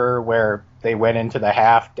Denver where they went into the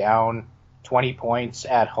half down 20 points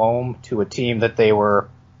at home to a team that they were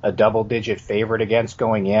a double-digit favorite against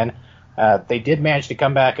going in. They did manage to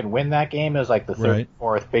come back and win that game. It was like the third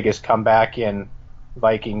or fourth biggest comeback in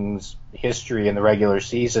Vikings history in the regular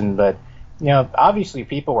season. But, obviously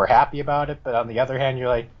people were happy about it. But on the other hand, you're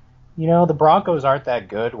like, the Broncos aren't that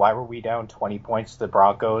good. Why were we down 20 points to the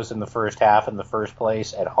Broncos in the first half in the first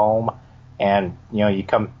place at home? And,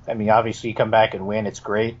 obviously you come back and win. It's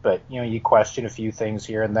great. But, you question a few things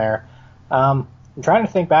here and there. I'm trying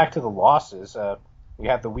to think back to the losses. We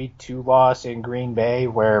had the week 2 loss in Green Bay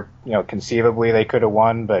where, conceivably they could have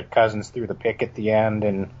won, but Cousins threw the pick at the end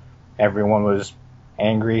and everyone was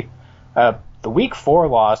angry. The week 4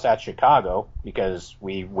 loss at Chicago, because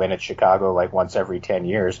we win at Chicago like once every 10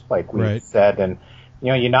 years, like we said. And,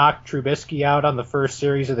 you knock Trubisky out on the first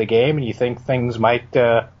series of the game and you think things might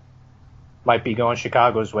be going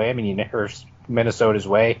Chicago's way. I mean, or Minnesota's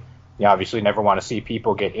way. You obviously never want to see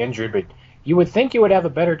people get injured, but you would think you would have a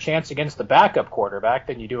better chance against the backup quarterback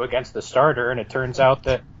than you do against the starter, and it turns out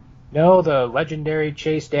that, no, the legendary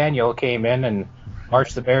Chase Daniel came in and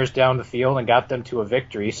marched the Bears down the field and got them to a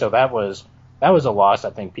victory. So that was a loss I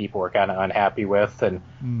think people were kind of unhappy with. And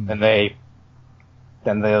then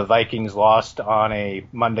the Vikings lost on a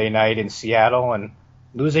Monday night in Seattle, and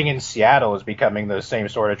losing in Seattle is becoming the same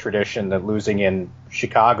sort of tradition that losing in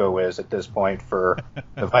Chicago is at this point for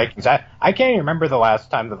the Vikings. I can't even remember the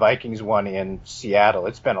last time the Vikings won in Seattle.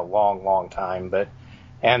 It's been a long, long time.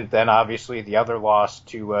 And then obviously the other loss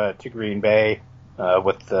to Green Bay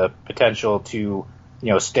with the potential to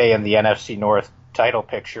stay in the NFC North title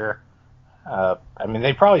picture.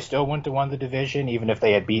 They probably still wouldn't have won the division even if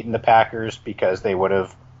they had beaten the Packers, because they would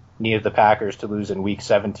have needed the Packers to lose in Week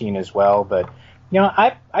 17 as well. But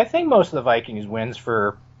I think most of the Vikings wins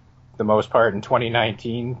for the most part in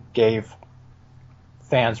 2019 gave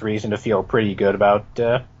fans reason to feel pretty good about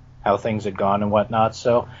how things had gone and whatnot.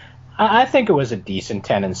 So I think it was a decent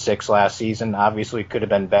 10-6 last season. Obviously, it could have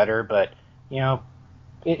been better, but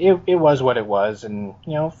it was what it was, and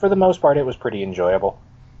for the most part, it was pretty enjoyable.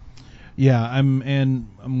 Yeah,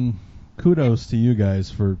 kudos to you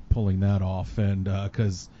guys for pulling that off, and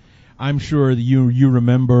because I'm sure that you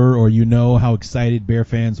remember or how excited Bear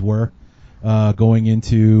fans were going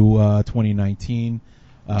into 2019.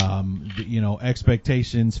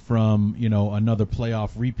 Expectations from another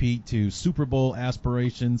playoff repeat to Super Bowl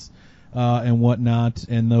aspirations and whatnot,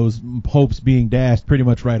 and those hopes being dashed pretty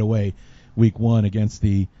much right away, week 1 against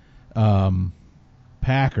the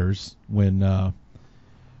Packers when.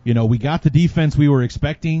 We got the defense we were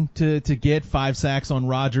expecting to get. 5 sacks on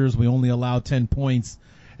Rodgers. We only allowed 10 points.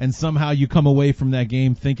 And somehow you come away from that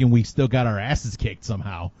game thinking we still got our asses kicked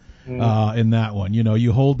somehow in that one.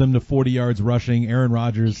 You hold them to 40 yards rushing. Aaron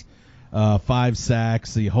Rodgers, 5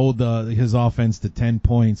 sacks. You hold his offense to 10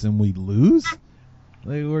 points, and we lose?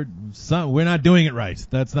 We're not doing it right.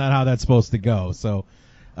 That's not how that's supposed to go. So,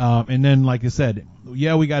 and then, like I said,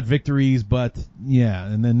 yeah, we got victories, but, yeah,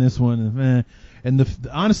 and then this one, And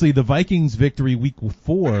honestly, the Vikings victory week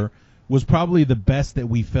 4 was probably the best that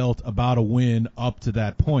we felt about a win up to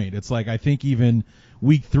that point. It's like I think even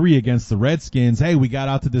week 3 against the Redskins, hey, we got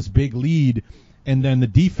out to this big lead, and then the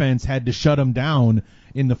defense had to shut them down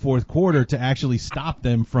in the fourth quarter to actually stop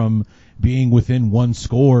them from being within 1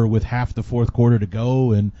 score with half the fourth quarter to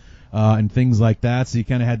go and things like that. So you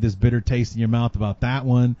kind of had this bitter taste in your mouth about that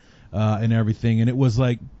one and everything. And it was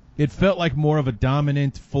like it felt like more of a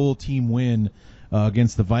dominant full team win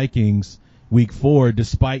against the Vikings week 4,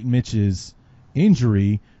 despite Mitch's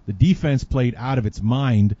injury. The defense played out of its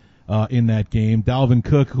mind in that game. Dalvin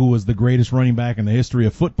Cook, who was the greatest running back in the history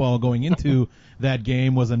of football going into that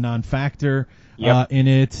game, was a non-factor in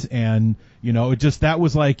it. And, that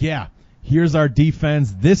was like, yeah, here's our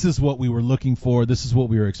defense. This is what we were looking for. This is what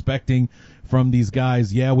we were expecting from these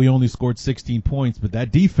guys. Yeah, we only scored 16 points, but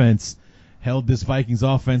that defense held this Vikings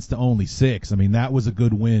offense to only 6. I mean, that was a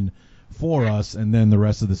good win for us, and then the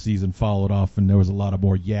rest of the season followed off, and there was a lot of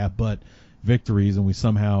more but victories, and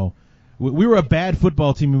we were a bad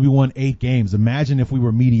football team, and we won 8 games. Imagine if we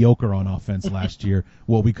were mediocre on offense last year,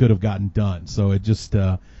 what we could have gotten done. So it just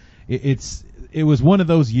it was one of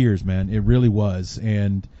those years, man. It really was.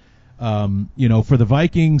 And for the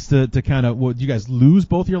Vikings to kind of, did you guys lose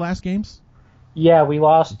both your last games? Yeah, we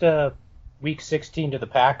lost week 16 to the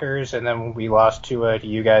Packers, and then we lost to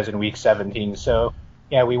you guys in week 17. So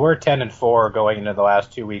yeah, we were 10-4 going into the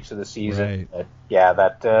last 2 weeks of the season. Right.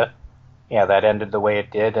 That ended the way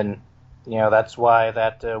it did, and that's why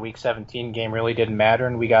that week 17 game really didn't matter,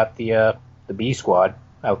 and we got the B squad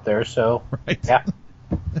out there. So right. Yeah.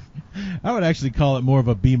 I would actually call it more of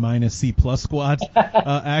a B- C+ squad,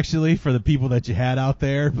 actually, for the people that you had out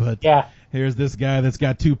there. But yeah, here's this guy that's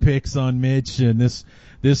got 2 picks on Mitch, and this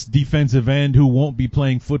defensive end who won't be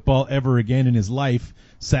playing football ever again in his life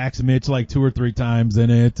sacks Mitch like 2 or 3 times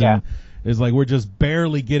in it. Yeah. And it's like we're just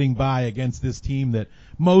barely getting by against this team that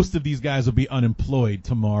most of these guys will be unemployed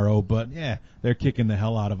tomorrow. But, yeah, they're kicking the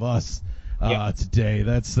hell out of us today.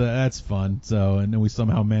 That's fun. So, and then we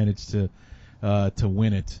somehow managed to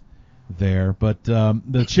win it there. But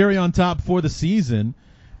the cherry on top for the season,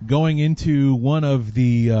 going into one of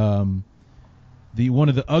the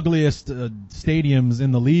ugliest stadiums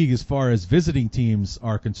in the league as far as visiting teams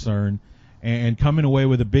are concerned, and coming away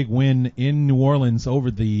with a big win in New Orleans over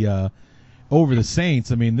the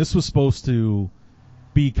Saints. I mean, this was supposed to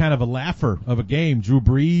be kind of a laugher of a game. Drew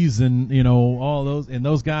Brees and all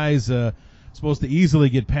those guys supposed to easily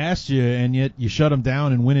get past you, and yet you shut them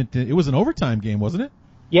down and win it. It was an overtime game, wasn't it?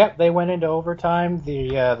 Yep, they went into overtime.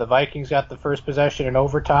 The Vikings got the first possession in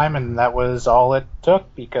overtime, and that was all it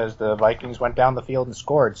took because the Vikings went down the field and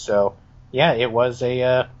scored. So, yeah, it was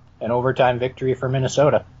an overtime victory for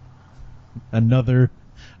Minnesota. Another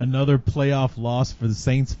playoff loss for the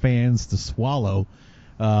Saints fans to swallow,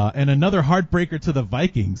 and another heartbreaker to the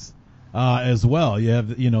Vikings as well. You have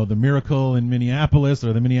the miracle in Minneapolis,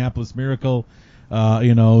 or the Minneapolis Miracle,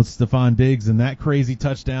 Stephon Diggs and that crazy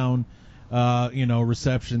touchdown.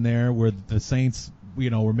 Reception there where the Saints,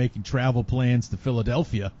 were making travel plans to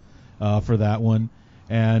Philadelphia for that one.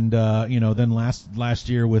 And, then last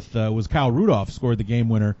year was Kyle Rudolph scored the game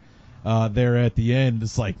winner there at the end.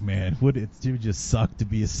 It's like, man, it would just suck to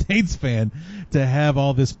be a Saints fan, to have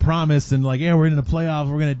all this promise and like, yeah, we're in the playoffs,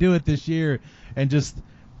 we're going to do it this year. And just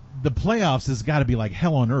the playoffs has got to be like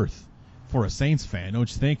hell on earth for a Saints fan, don't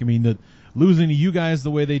you think? I mean, losing to you guys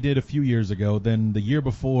the way they did a few years ago, then the year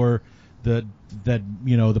before, the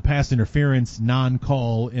pass interference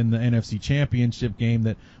non-call in the NFC Championship game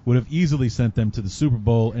that would have easily sent them to the Super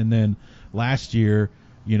Bowl, and then last year,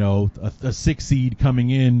 a 6 seed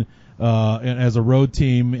coming in as a road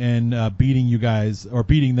team and beating you guys or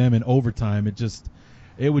beating them in overtime.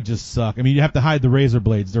 It would just suck. I mean, you have to hide the razor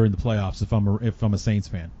blades during the playoffs if I'm a Saints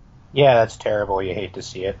fan. Yeah, that's terrible. You hate to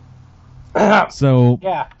see it. So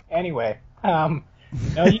yeah. Anyway, no,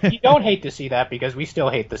 you don't hate to see that because we still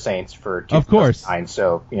hate the Saints for 2009. Of course.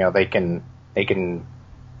 So they can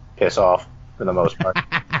piss off for the most part.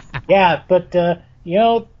 Yeah, but that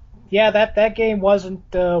game wasn't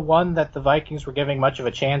one that the Vikings were giving much of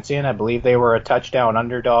a chance in. I believe they were a touchdown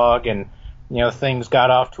underdog, and things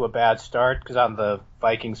got off to a bad start because on the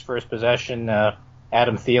Vikings' first possession,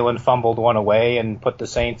 Adam Thielen fumbled one away and put the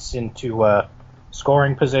Saints into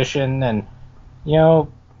scoring position, and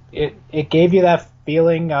it gave you that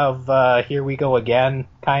feeling of here we go again,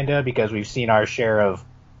 kind of, because we've seen our share of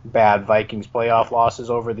bad Vikings playoff losses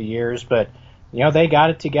over the years, but they got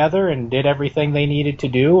it together and did everything they needed to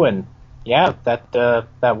do, and yeah,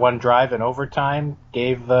 that one drive in overtime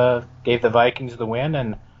gave the Vikings the win,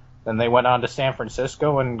 and then they went on to San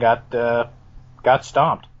Francisco and got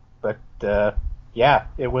stomped. But yeah,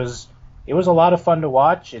 it was a lot of fun to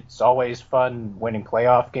watch. It's always fun winning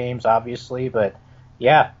playoff games, obviously, but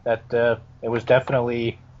yeah, it was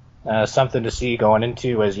definitely something to see going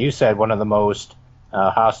into, as you said, one of the most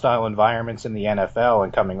hostile environments in the NFL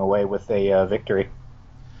and coming away with a victory.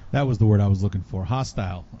 That was the word I was looking for.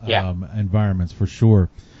 Hostile environments, for sure.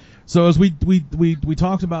 So as we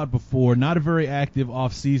talked about before, not a very active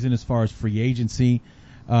offseason as far as free agency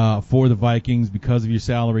for the Vikings because of your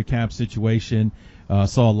salary cap situation.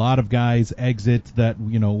 Saw a lot of guys exit that,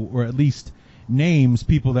 or at least names,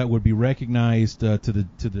 people that would be recognized to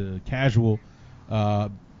the casual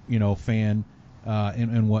fan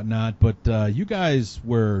and whatnot. But you guys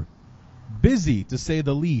were busy, to say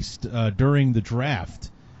the least, during the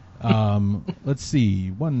draft. Let's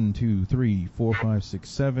see, 1, 2, 3, 4, 5, 6,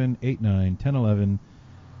 7, 8, 9, 10, 11,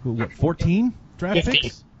 14 draft 15.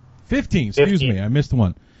 picks? 15, excuse me, I missed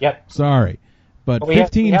one. Yep. Sorry. But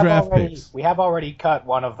 15 draft picks. We have already cut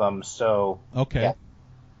one of them, so... Okay. Yeah,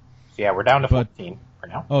 so yeah, we're down to 14 for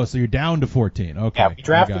now. Oh, so you're down to 14. Okay.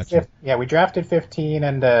 Yeah, we drafted 15,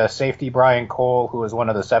 and safety Brian Cole, who was one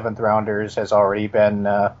of the 7th rounders, has already been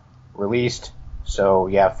released. So,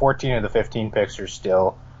 yeah, 14 of the 15 picks are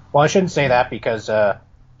still... Well, I shouldn't say that because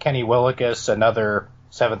Kenny Willekes, another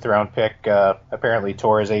 7th round pick, apparently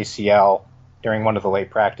tore his ACL during one of the late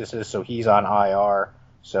practices, so he's on IR.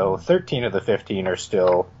 So 13 of the 15 are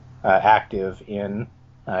still active in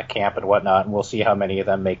camp and whatnot, and we'll see how many of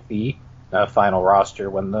them make the final roster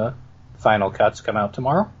when the final cuts come out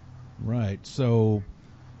tomorrow. Right. So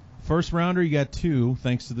first rounder, you got 2,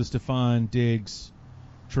 thanks to the Stephon Diggs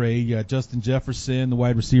trade. You got Justin Jefferson, the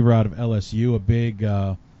wide receiver out of LSU,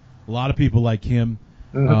 a lot of people like him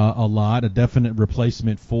a definite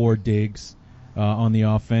replacement for Diggs on the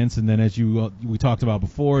offense. And then as we talked about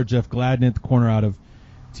before, Jeff Gladney, the corner out of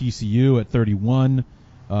TCU at 31.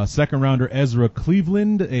 Second rounder Ezra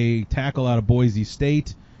Cleveland, a tackle out of Boise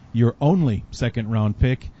State, your only second round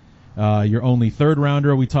pick. Your only third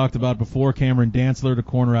rounder we talked about before, Cameron Dantzler, the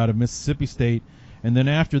corner out of Mississippi State. And then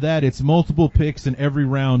after that, it's multiple picks in every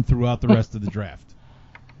round throughout the rest of the draft.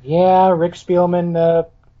 Yeah, Rick Spielman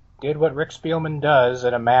did what Rick Spielman does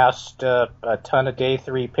and amassed a ton of day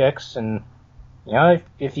 3 picks. And,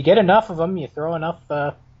 if you get enough of them, you throw enough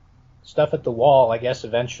stuff at the wall, I guess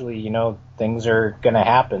eventually, things are going to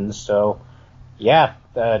happen. So, yeah,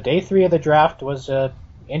 day 3 of the draft was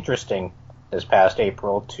interesting this past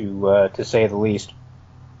April, to say the least.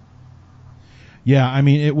 Yeah, I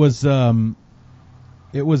mean, it was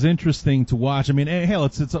interesting to watch. I mean, hell,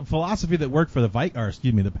 it's a philosophy that worked for the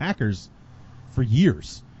Packers for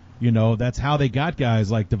years. That's how they got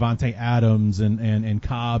guys like Devontae Adams and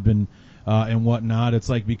Cobb and whatnot. It's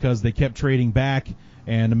like because they kept trading back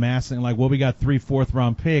and amassing, like, well, we got 3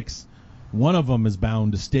 4th-round picks. One of them is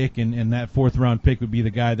bound to stick, and that 4th-round pick would be the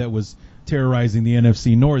guy that was terrorizing the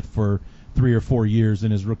NFC North for 3 or 4 years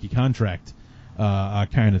in his rookie contract,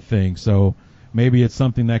 kind of thing. So maybe it's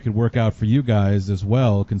something that could work out for you guys as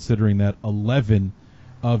well, considering that 11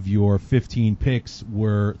 of your 15 picks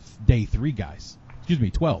were day 3 guys. Excuse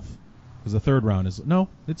me, 12. Because the third round is... No,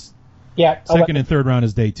 it's... Yeah. Second and third round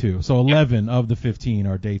is day 2. So 11 of the 15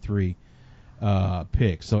 are day 3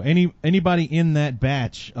 picks. So anybody in that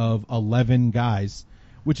batch of 11 guys,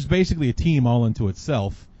 which is basically a team all into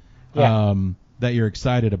itself, that you're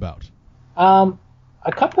excited about?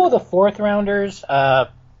 A couple of the 4th rounders...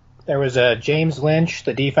 there was James Lynch,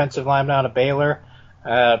 the defensive lineman out of Baylor.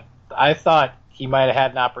 I thought he might have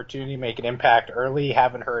had an opportunity to make an impact early.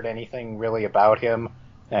 Haven't heard anything really about him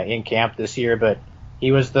in camp this year, but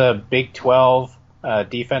he was the Big 12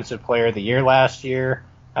 Defensive Player of the Year last year.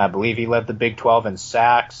 I believe he led the Big 12 in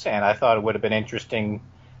sacks, and I thought it would have been interesting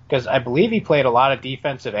because I believe he played a lot of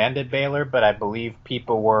defensive end at Baylor, but I believe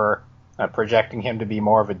people were projecting him to be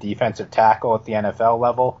more of a defensive tackle at the NFL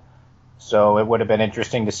level. So it would have been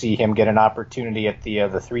interesting to see him get an opportunity at the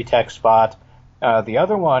 3-tech spot. The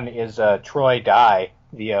other one is Troy Dye,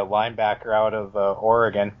 the linebacker out of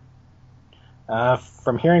Oregon.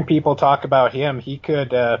 From hearing people talk about him, he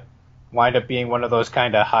could wind up being one of those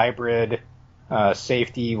kind of hybrid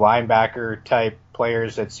safety linebacker type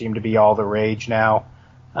players that seem to be all the rage now.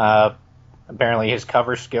 Apparently his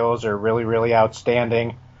cover skills are really, really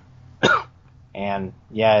outstanding. And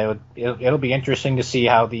yeah, it'll be interesting to see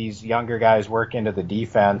how these younger guys work into the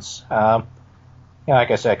defense.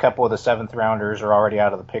 Like I said, a couple of the 7th rounders are already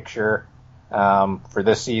out of the picture for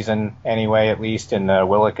this season anyway, at least in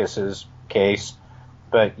Willekes's case.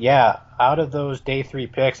 But yeah, out of those day 3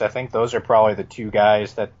 picks, I think those are probably the 2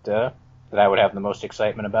 guys that I would have the most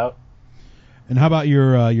excitement about. And how about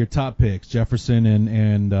your top picks, Jefferson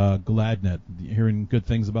and Gladney? Hearing good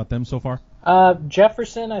things about them so far?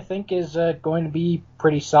 Jefferson, I think, is going to be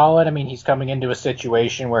pretty solid. I mean, he's coming into a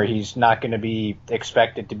situation where he's not going to be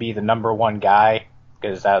expected to be the number 1 guy,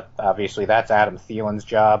 because obviously that's Adam Thielen's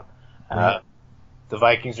job. Right. The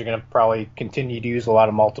Vikings are going to probably continue to use a lot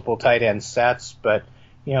of multiple tight end sets, but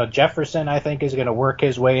Jefferson, I think, is going to work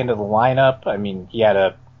his way into the lineup. I mean, he had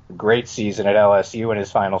a great season at LSU in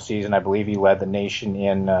his final season. I believe he led the nation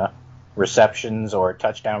in receptions or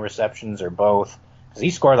touchdown receptions or both. Because he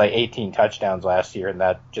scored like 18 touchdowns last year in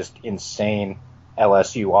that just insane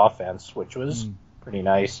LSU offense, which was pretty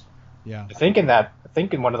nice. Yeah. I think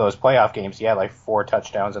in one of those playoff games he had like 4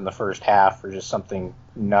 touchdowns in the first half or just something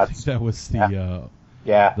nuts. I think that was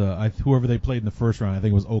whoever they played in the first round. I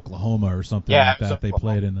think it was Oklahoma or something like that. They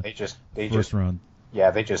played in the first round.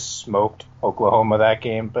 Yeah, they just smoked Oklahoma that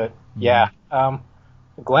game. But yeah,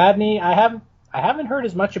 Gladney, I haven't heard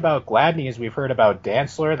as much about Gladney as we've heard about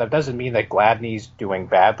Dantzler. That doesn't mean that Gladney's doing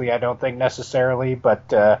badly, I don't think necessarily, but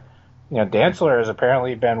Dantzler has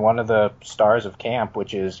apparently been one of the stars of camp,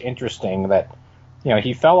 which is interesting that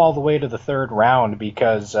he fell all the way to the 3rd round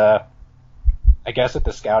because I guess at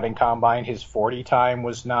the scouting combine his 40 time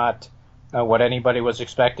was not what anybody was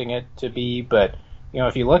expecting it to be, but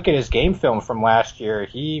if you look at his game film from last year,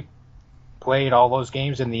 he played all those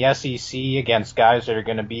games in the SEC against guys that are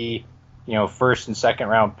going to be, 1st and 2nd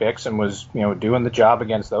round picks and was, doing the job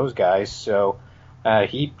against those guys. So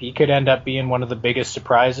he could end up being one of the biggest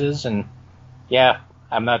surprises. And yeah,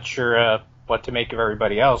 I'm not sure what to make of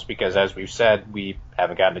everybody else because, as we've said, we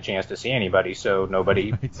haven't gotten a chance to see anybody, so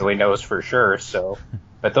nobody really knows for sure. So,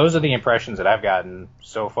 but those are the impressions that I've gotten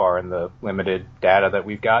so far in the limited data that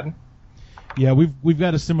we've gotten. Yeah, we've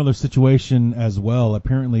got a similar situation as well.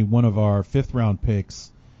 Apparently, one of our 5th round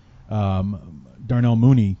picks, Darnell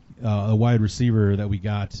Mooney, a wide receiver that we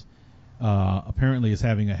got, apparently is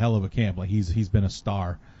having a hell of a camp. Like he's been a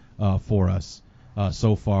star for us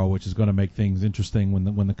so far, which is going to make things interesting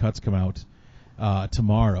when the cuts come out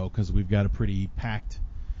tomorrow, because we've got a pretty packed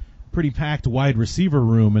wide receiver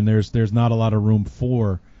room, and there's not a lot of room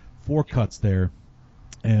for cuts there.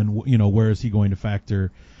 And where is he going to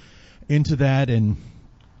factor into that, and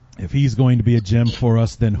if he's going to be a gem for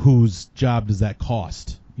us, then whose job does that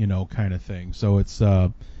cost, kind of thing. So it's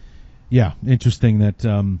interesting that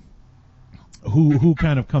who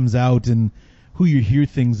kind of comes out and who you hear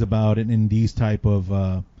things about in these type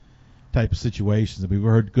of situations. We've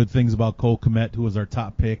heard good things about Cole Kmet, who was our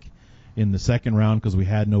top pick in the 2nd round because we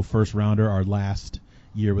had no 1st rounder our last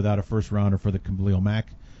year without a 1st rounder for the Khalil Mack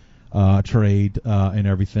trade and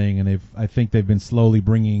everything, and I think they've been slowly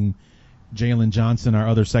bringing Jalen Johnson, our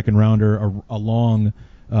other 2nd rounder, along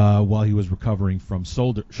while he was recovering from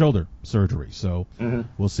shoulder surgery. So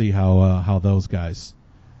we'll see how those guys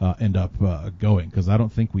end up going, because I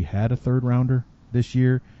don't think we had a 3rd rounder this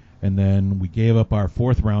year, and then we gave up our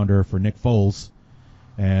 4th rounder for Nick Foles,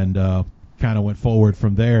 and kind of went forward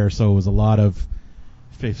from there. So it was a lot of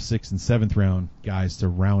 5th, 6th, and 7th round guys to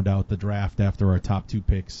round out the draft after our top 2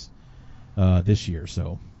 picks this year.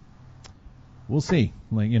 So we'll see.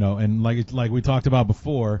 And like we talked about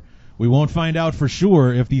before, we won't find out for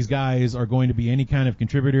sure if these guys are going to be any kind of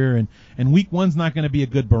contributor, and week 1's not going to be a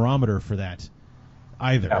good barometer for that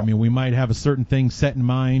either. No. I mean, we might have a certain thing set in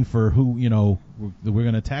mind for who, we're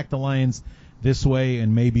going to attack the Lions this way,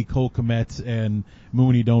 and maybe Cole Kmet and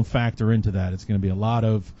Mooney don't factor into that. It's going to be a lot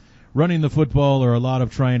of running the football, or a lot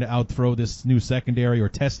of trying to outthrow this new secondary, or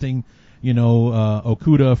testing,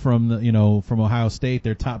 Okudah from Ohio State,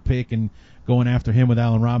 their top pick, and going after him with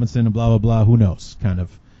Allen Robinson and blah, blah, blah. Who knows kind of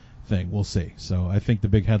thing. We'll see. So I think the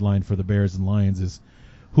big headline for the Bears and Lions is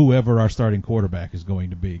whoever our starting quarterback is going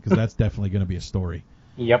to be, because that's definitely going to be a story.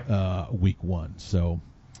 Yep. Week 1. So,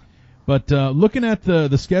 but looking at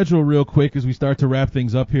the schedule real quick as we start to wrap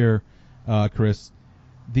things up here, Chris,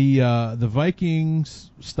 the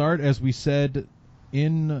Vikings start, as we said,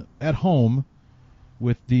 at home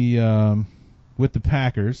with the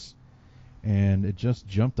Packers, and it just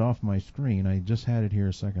jumped off my screen. I just had it here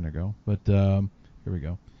a second ago, but here we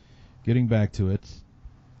go. Getting back to it,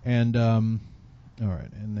 and all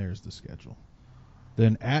right, and there's the schedule.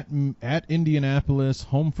 Then at Indianapolis,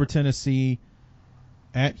 home for Tennessee,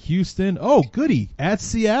 at Houston. Oh, goody, at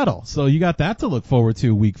Seattle. So you got that to look forward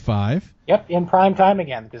to week 5. Yep, in prime time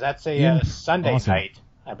again, because that's a Sunday night,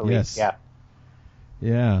 I believe. Yes. Yeah.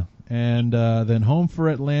 Yeah, and then home for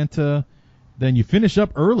Atlanta. Then you finish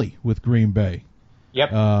up early with Green Bay.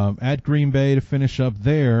 Yep. At Green Bay to finish up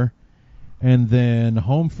there. And then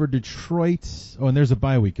home for Detroit. Oh, and there's a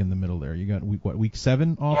bye week in the middle there. You got week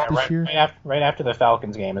 7 off this year? Right after the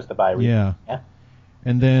Falcons game is the bye week. Yeah.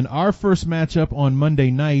 And then our first matchup on Monday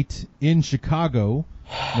night in Chicago,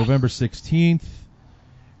 November 16th.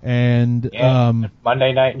 And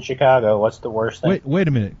Monday night in Chicago. What's the worst thing? Wait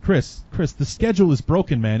a minute, Chris, the schedule is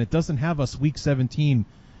broken, man. It doesn't have us week 17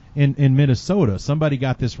 in Minnesota. Somebody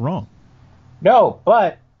got this wrong. No,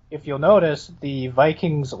 but if you'll notice, the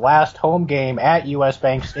Vikings' last home game at U.S.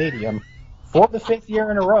 Bank Stadium for the 5th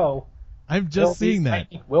year in a row. I'm just seeing that.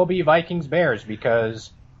 Will be Vikings-Bears,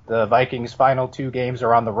 because the Vikings' final 2 games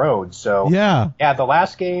are on the road. So yeah, the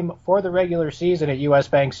last game for the regular season at U.S.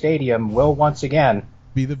 Bank Stadium will once again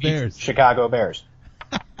be the Bears. Chicago Bears.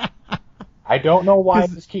 I don't know why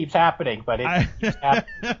this keeps happening, but it keeps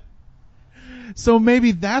happening. So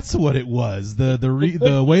maybe that's what it was.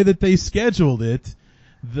 The way that they scheduled it.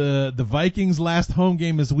 The Vikings' last home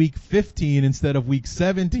game is week 15 instead of week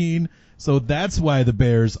 17, so that's why the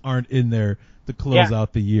Bears aren't in there to close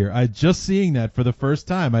out the year. I just seeing that for the first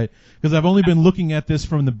time. Because I've only been looking at this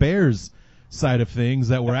from the Bears side of things,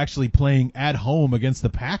 that we're actually playing at home against the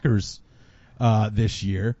Packers this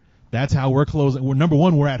year. That's how we're closing. Number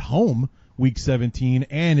one, we're at home week 17,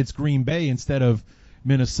 and it's Green Bay instead of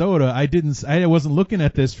Minnesota. I wasn't looking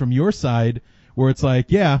at this from your side where it's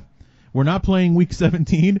like, we're not playing week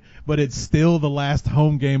 17, but it's still the last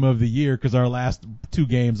home game of the year because our last 2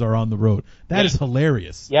 games are on the road. That is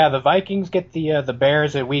hilarious. Yeah, the Vikings get the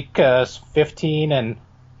Bears at week 15, and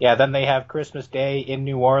then they have Christmas Day in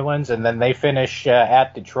New Orleans, and then they finish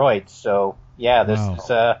at Detroit. So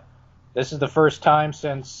this is the first time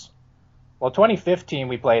since 2015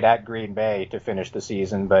 we played at Green Bay to finish the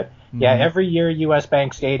season. But every year U.S.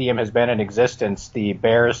 Bank Stadium has been in existence, the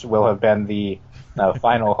Bears will have been the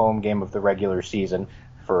final home game of the regular season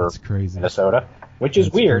for Minnesota, which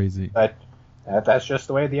is weird, but that's just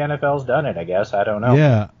the way the NFL's done it, I guess. I don't know.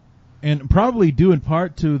 Yeah, and probably due in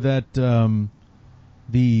part to that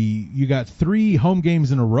you got 3 home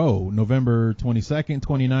games in a row, November 22nd,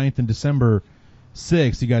 29th, and December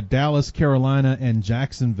 6th. You got Dallas, Carolina, and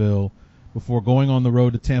Jacksonville before going on the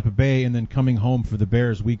road to Tampa Bay and then coming home for the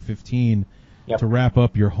Bears week 15 to wrap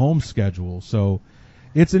up your home schedule. So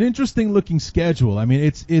it's an interesting looking schedule. I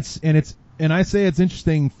mean, and I say it's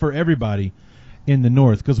interesting for everybody in the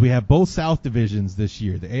North because we have both South divisions this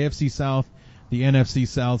year, the AFC South, the NFC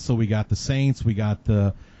South. So we got the Saints, we got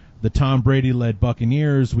the Tom Brady led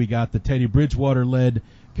Buccaneers, we got the Teddy Bridgewater led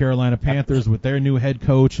Carolina Panthers with their new head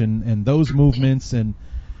coach and those movements and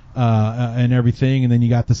everything. And then you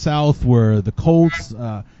got the South where the Colts,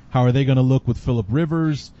 how are they going to look with Phillip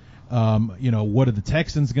Rivers? What are the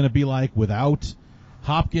Texans going to be like without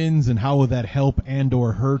Hopkins, and how will that help and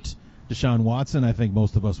or hurt Deshaun Watson? I think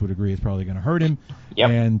most of us would agree it's probably going to hurt him.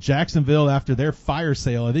 And Jacksonville, after their fire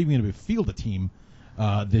sale, are they going to field a team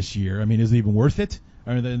this year? I mean, is it even worth it?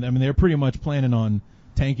 I mean, they're pretty much planning on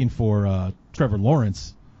tanking for Trevor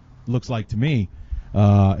Lawrence, looks like to me,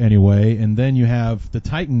 anyway. And then you have the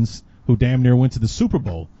Titans, who damn near went to the Super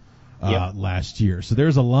Bowl last year. So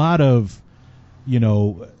there's a lot of,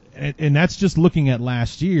 and that's just looking at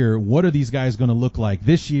last year. What are these guys going to look like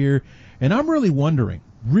this year? And I'm really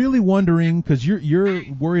wondering, because you're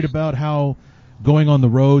worried about how going on the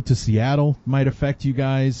road to Seattle might affect you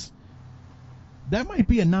guys. That might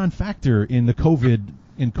be a non-factor in the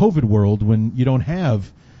COVID world when you don't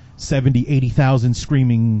have 70, 80,000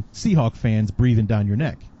 screaming Seahawk fans breathing down your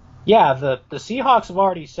neck. Yeah, the Seahawks have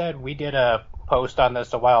already said, we did a post on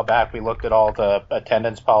this a while back. We looked at all the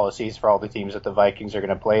attendance policies for all the teams that the Vikings are going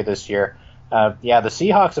to play this year. The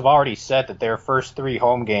Seahawks have already said that their first 3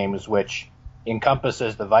 home games, which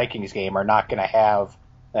encompasses the Vikings game, are not going to have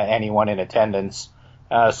anyone in attendance.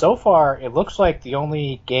 So far, it looks like the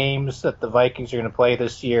only games that the Vikings are going to play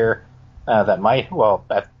this year that might, well,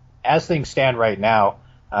 as things stand right now,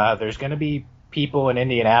 there's going to be people in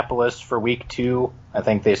Indianapolis for week 2. I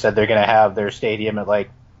think they said they're going to have their stadium at like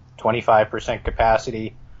 25%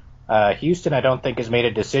 capacity. Houston, I don't think, has made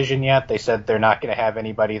a decision yet. They said they're not going to have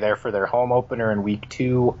anybody there for their home opener in week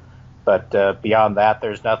 2, but beyond that,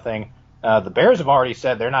 there's nothing. The Bears have already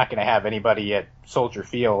said they're not going to have anybody at Soldier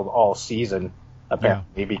Field all season,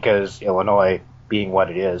 apparently, because Illinois being what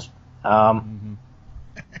it is.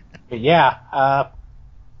 But yeah,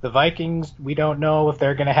 the Vikings, we don't know if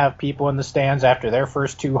they're going to have people in the stands after their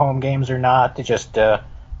first 2 home games or not. It just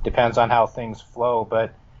depends on how things flow.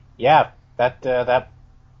 But yeah, that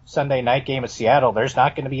Sunday night game at Seattle, there's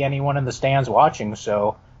not going to be anyone in the stands watching.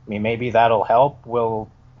 So I mean, maybe that'll help. We'll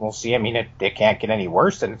see. I mean, it can't get any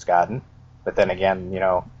worse than it's gotten. But then again,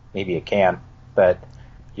 maybe it can. But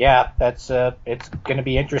yeah, it's going to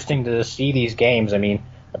be interesting to see these games. I mean,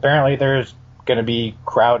 apparently there's going to be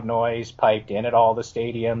crowd noise piped in at all the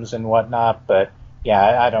stadiums and whatnot, but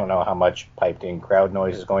yeah, I don't know how much piped in crowd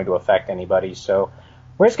noise is going to affect anybody, so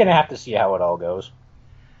we're just going to have to see how it all goes.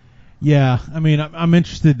 Yeah, I mean, I'm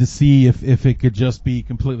interested to see if it could just be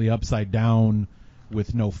completely upside down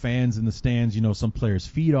with no fans in the stands. Some players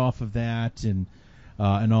feed off of that and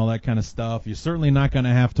all that kind of stuff. You're certainly not going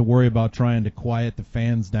to have to worry about trying to quiet the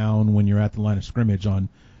fans down when you're at the line of scrimmage on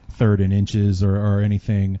 3rd and inches or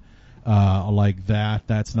anything like that.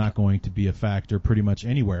 That's not going to be a factor pretty much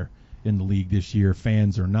anywhere in the league this year,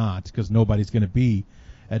 fans or not, because nobody's going to be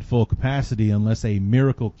at full capacity unless a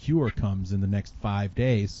miracle cure comes in the next 5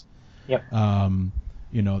 days. Yep.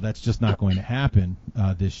 That's just not going to happen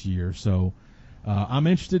this year. So I'm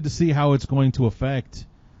interested to see how it's going to affect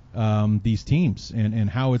these teams and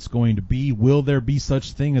how it's going to be. Will there be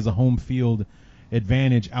such thing as a home field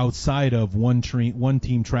advantage outside of one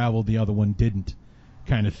team traveled, the other one didn't,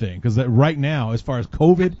 kind of thing? Because right now, as far as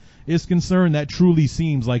COVID is concerned, that truly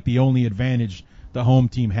seems like the only advantage the home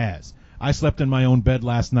team has. I slept in my own bed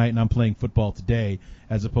last night, and I'm playing football today,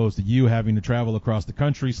 as opposed to you having to travel across the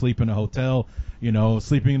country, sleep in a hotel,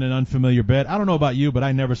 sleeping in an unfamiliar bed. I don't know about you, but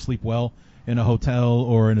I never sleep well in a hotel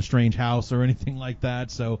or in a strange house or anything like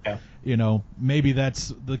that. So, maybe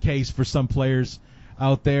that's the case for some players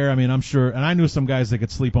out there. I mean, I'm sure, and I knew some guys that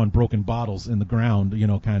could sleep on broken bottles in the ground,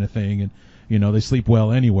 kind of thing, and they sleep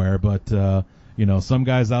well anywhere. But some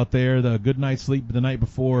guys out there, the good night's sleep the night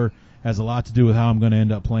before has a lot to do with how I'm going to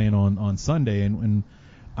end up playing on Sunday, and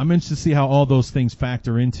I'm interested to see how all those things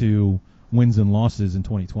factor into wins and losses in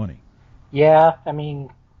 2020. Yeah, I mean,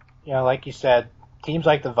 like you said, teams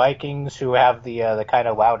like the Vikings, who have the kind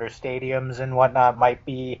of louder stadiums and whatnot, might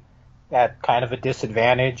be at kind of a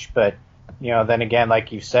disadvantage. But then again,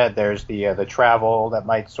 like you said, there's the travel that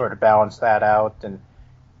might sort of balance that out. And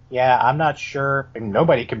yeah, I'm not sure, and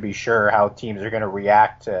nobody can be sure how teams are going to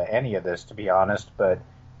react to any of this, to be honest. But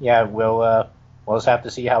yeah, we'll just have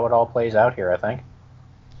to see how it all plays out here, I think.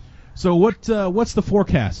 So what's the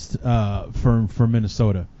forecast for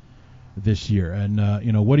Minnesota this year? And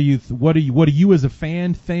what do you as a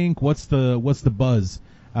fan think? What's the buzz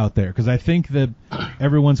out there? Because I think that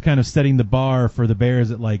everyone's kind of setting the bar for the Bears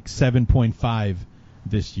at like 7.5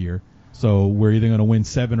 this year. So we're either going to win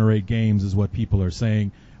 7 or 8 games is what people are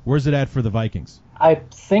saying. Where's it at for the Vikings? I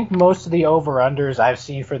think most of the over-unders I've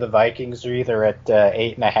seen for the Vikings are either at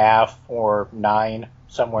 8.5 or 9,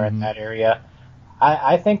 somewhere in that area.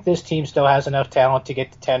 I think this team still has enough talent to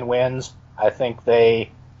get to 10 wins. I think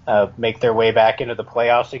they make their way back into the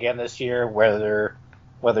playoffs again this year, whether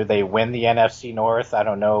they win the NFC North. I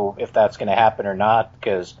don't know if that's going to happen or not,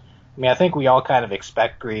 because I think we all kind of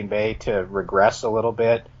expect Green Bay to regress a little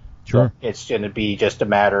bit. Sure. It's going to be just a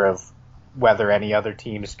matter of whether any other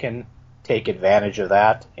teams can take advantage of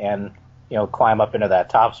that and climb up into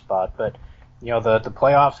that top spot. But the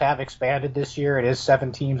playoffs have expanded this year. It is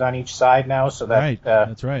 7 teams on each side now, so that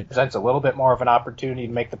that's right. Presents a little bit more of an opportunity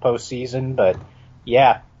to make the postseason. But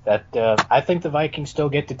yeah, I think the Vikings still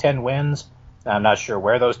get to 10 wins. I'm not sure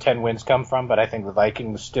where those 10 wins come from, but I think the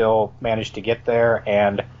Vikings still managed to get there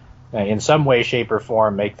and in some way, shape, or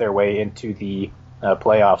form make their way into the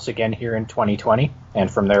playoffs again here in 2020. And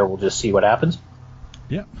from there, we'll just see what happens.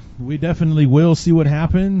 Yeah, we definitely will see what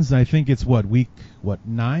happens. I think it's week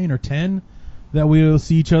 9 or 10 that we'll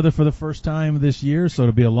see each other for the first time this year. So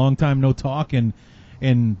it'll be a long time no talk, and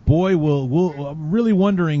boy, I'm really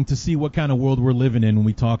wondering to see what kind of world we're living in when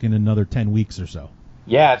we talk in another 10 weeks or so.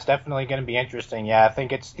 Yeah, it's definitely going to be interesting. Yeah, I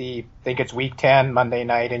think it's week 10, Monday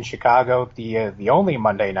night in Chicago, the only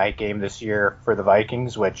Monday night game this year for the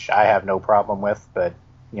Vikings, which I have no problem with, but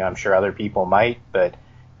I'm sure other people might. But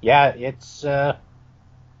yeah, it's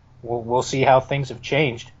we'll see how things have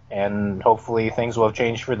changed. and hopefully things will have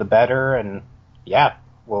changed for the better. And yeah,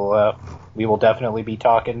 we will definitely be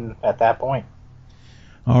talking at that point.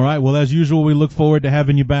 All right. Well, as usual, we look forward to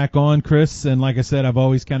having you back on, Chris. And like I said, I've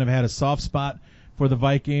always kind of had a soft spot for the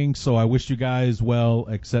Vikings, so I wish you guys well,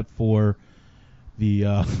 except for Week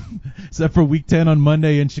 10 on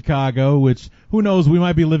Monday in Chicago, which who knows, we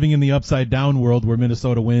might be living in the upside down world where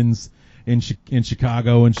Minnesota wins in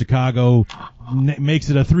Chicago, and Chicago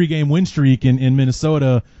makes it a 3-game win streak in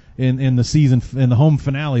Minnesota in the season, in the home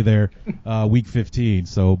finale there, Week 15.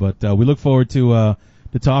 So, but we look forward to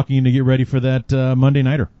talking to get ready for that Monday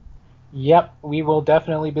nighter. Yep, we will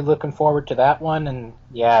definitely be looking forward to that one, and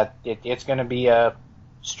yeah, it's going to be a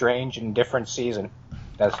strange and different season.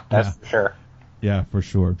 That's for sure. Yeah, for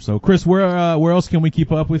sure. So, Chris, where else can we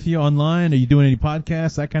keep up with you online? Are you doing any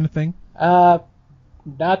podcasts, that kind of thing? I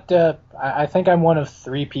think I'm one of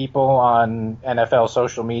 3 people on NFL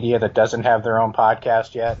social media that doesn't have their own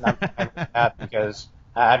podcast yet, and I'm fine with that because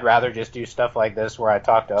I'd rather just do stuff like this where I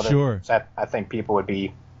talk to others. Sure. I think people would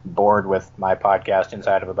be bored with my podcast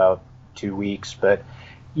inside of about 2 weeks. But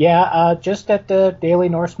yeah, just at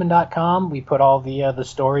dailynorseman.com, we put all the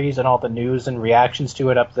stories and all the news and reactions to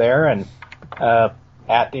it up there, and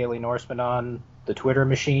at Daily Norseman on the Twitter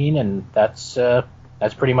machine, and that's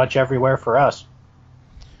pretty much everywhere for us.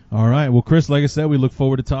 All right. Well, Chris, like I said, we look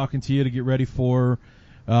forward to talking to you to get ready for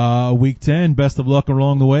Week 10. Best of luck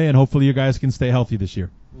along the way, and hopefully you guys can stay healthy this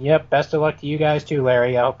year. Yep. Best of luck to you guys too,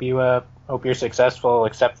 Larry. I hope you're successful,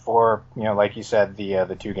 except for, like you said,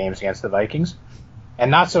 the 2 games against the Vikings,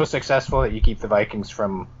 and not so successful that you keep the Vikings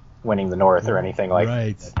from winning the North or anything like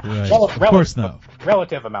that. Right. Of course not.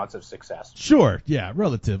 Relative amounts of success. Sure. Yeah.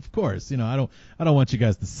 Relative. Of course. I don't want you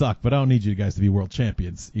guys to suck, but I don't need you guys to be world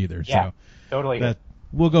champions either. Yeah. So totally.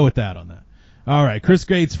 We'll go with that on that. All right. Chris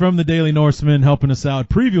Gates from the Daily Norseman helping us out,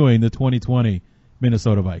 previewing the 2020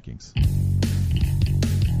 Minnesota Vikings.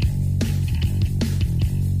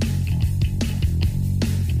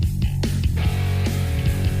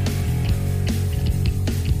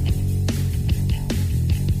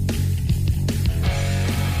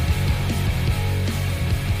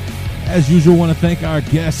 As usual, want to thank our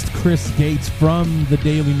guest, Chris Gates from the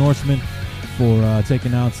Daily Norseman, for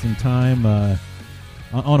taking out some time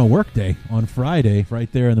on a work day on Friday,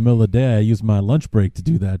 right there in the middle of the day. I used my lunch break to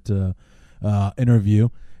do that interview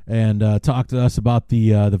and talk to us about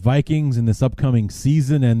the Vikings and this upcoming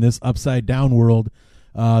season and this upside down world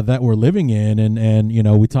that we're living in.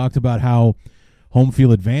 And we talked about how home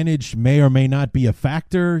field advantage may or may not be a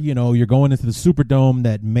factor. You're going into the Superdome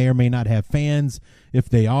that may or may not have fans. If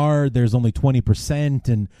they are, there's only 20%,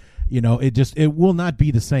 and it will not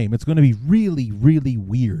be the same. It's going to be really, really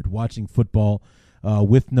weird watching football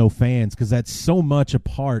with no fans, because that's so much a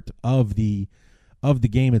part of the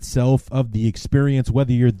game itself, of the experience,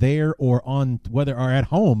 whether you're there or at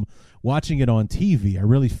home watching it on TV. I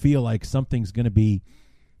really feel like something's going to be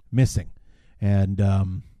missing,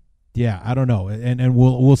 and yeah, I don't know, and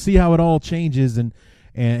we'll see how it all changes,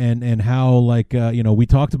 and how, like, we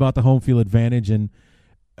talked about the home field advantage, and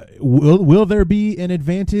will there be an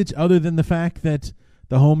advantage other than the fact that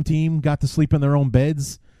the home team got to sleep in their own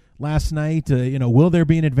beds last night? Will there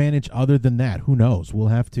be an advantage other than that? Who knows? We'll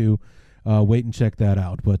have to wait and check that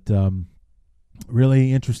out. But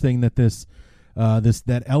really interesting that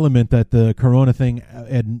that element that the Corona thing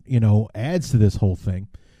adds to this whole thing,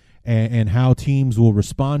 and how teams will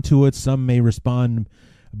respond to it. Some may respond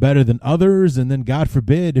better than others, and then God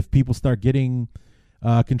forbid if people start getting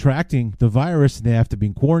contracting the virus, and they have to be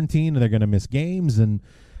in quarantine, and they're going to miss games, and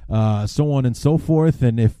so on and so forth.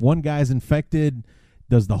 And if one guy's infected,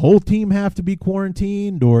 does the whole team have to be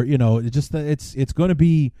quarantined? Or it's going to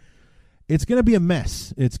be a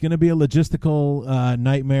mess. It's going to be a logistical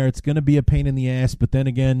nightmare. It's going to be a pain in the ass. But then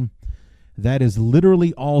again, that is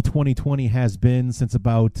literally all 2020 has been since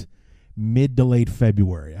about mid to late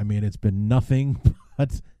February. I mean, it's been nothing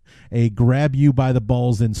but a grab you by the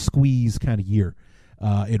balls and squeeze kind of year.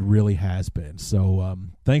 It really has been. So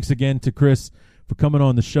thanks again to Chris for coming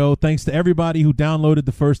on the show. Thanks to everybody who downloaded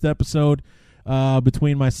the first episode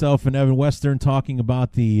between myself and Evan Western talking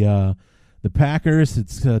about the Packers.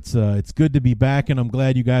 It's good to be back, and I'm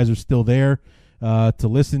glad you guys are still there to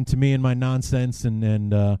listen to me and my nonsense and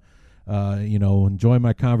enjoy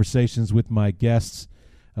my conversations with my guests.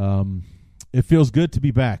 It feels good to be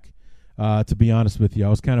back, to be honest with you. I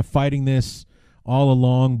was kind of fighting this all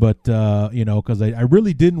along, but because I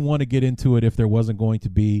really didn't want to get into it if there wasn't going to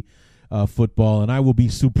be football, and I will be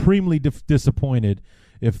supremely disappointed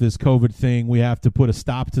if this COVID thing, we have to put a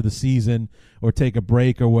stop to the season or take a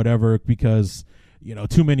break or whatever because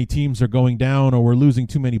too many teams are going down or we're losing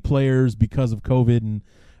too many players because of COVID, and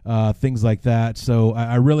things like that. So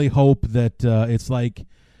I really hope that it's like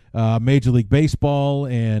Major League Baseball,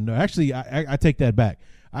 and actually I take that back.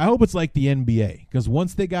 I hope it's like the NBA, because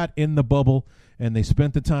once they got in the bubble and they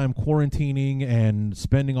spent the time quarantining and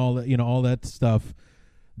spending all that, all that stuff,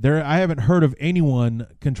 I haven't heard of anyone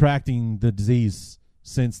contracting the disease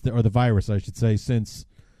or the virus, I should say, since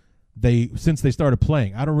they started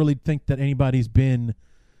playing. I don't really think that anybody's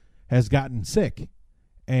has gotten sick.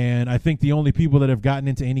 And I think the only people that have gotten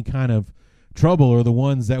into any kind of trouble are the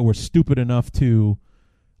ones that were stupid enough to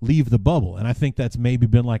leave the bubble. And I think that's maybe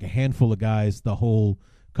been like a handful of guys the whole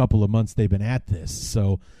couple of months they've been at this.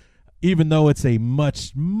 So even though it's a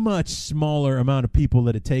much, much smaller amount of people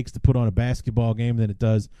that it takes to put on a basketball game than it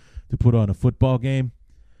does to put on a football game,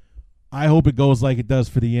 I hope it goes like it does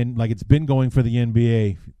like it's been going for the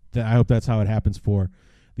NBA. I hope that's how it happens for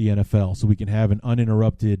the NFL, so we can have an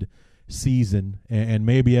uninterrupted season, and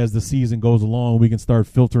maybe as the season goes along, we can start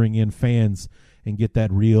filtering in fans and get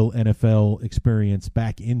that real NFL experience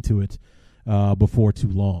back into it before too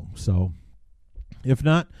long. So if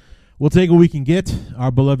not, we'll take what we can get.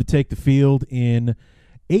 Our beloved take the field in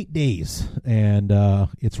 8 days, and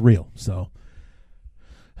it's real. So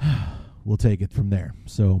we'll take it from there.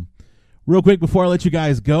 So real quick before I let you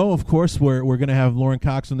guys go, of course, we're going to have Lauren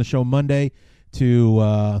Cox on the show Monday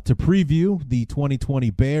to preview the 2020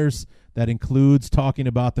 Bears. That includes talking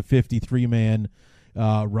about the 53-man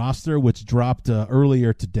roster, which dropped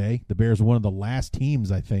earlier today. The Bears are one of the last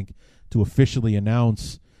teams, I think, to officially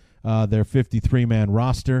announce their 53-man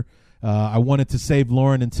roster. I wanted to save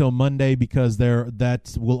Lauren until Monday because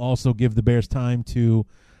that will also give the Bears time to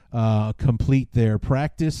complete their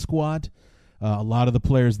practice squad. A lot of the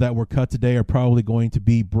players that were cut today are probably going to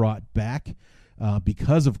be brought back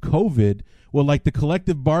because of COVID. Well, like the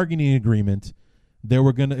collective bargaining agreement, it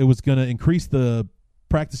was gonna increase the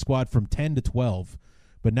practice squad from 10 to 12,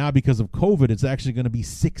 but now because of COVID, it's actually going to be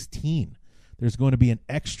 16. There's going to be an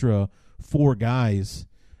extra 4 guys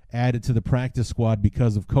added to the practice squad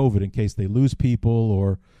because of COVID, in case they lose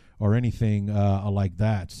people or anything like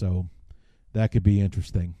that. So that could be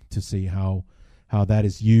interesting to see how that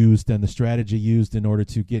is used and the strategy used in order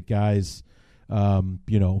to get guys, to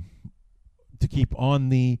keep on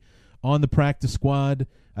the practice squad.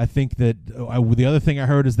 I think that the other thing I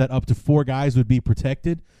heard is that up to 4 guys would be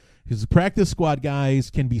protected, because the practice squad guys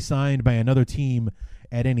can be signed by another team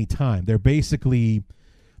at any time.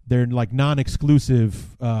 They're like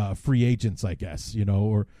non-exclusive free agents, I guess,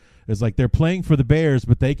 or it's like they're playing for the Bears,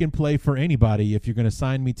 but they can play for anybody if you're going to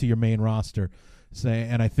sign me to your main roster.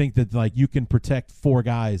 And I think that like you can protect 4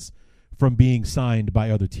 guys from being signed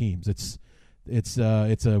by other teams. It's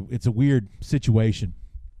a weird situation,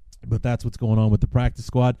 but that's what's going on with the practice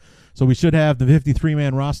squad. So we should have the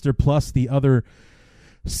 53-man roster plus the other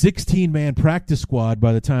 16-man practice squad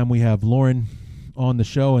by the time we have Lauren on the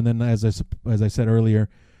show. And then as I said earlier,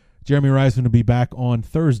 Jeremy Reisman will be back on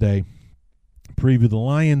Thursday, preview the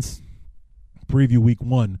Lions, preview week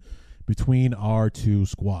 1 between our 2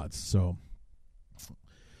 squads. So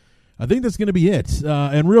I think that's going to be it.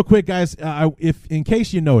 And real quick, guys, if in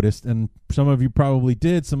case you noticed, and some of you probably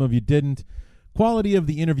did, some of you didn't, quality of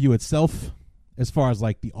the interview itself, as far as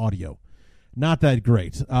like the audio, not that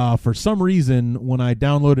great. For some reason, when I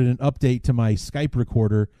downloaded an update to my Skype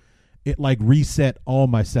recorder, it like reset all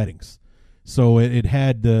my settings. So it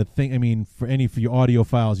had the thing. I mean, for your audio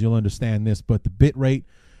files, you'll understand this, but the bit rate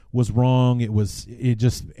was wrong. It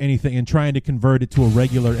just anything, and trying to convert it to a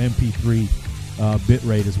regular MP3 bit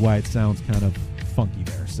rate is why it sounds kind of funky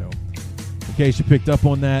there. So in case you picked up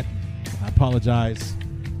on that, I apologize.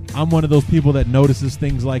 I'm one of those people that notices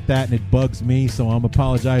things like that, and it bugs me, so I'm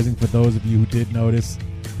apologizing for those of you who did notice.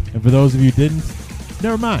 And for those of you who didn't,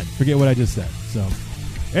 never mind. Forget what I just said. So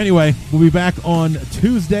anyway, we'll be back on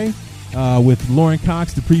Tuesday with Lauren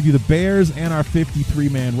Cox to preview the Bears and our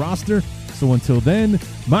 53-man roster. So until then,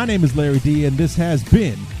 my name is Larry D, and this has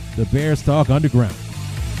been the Bears Talk Underground.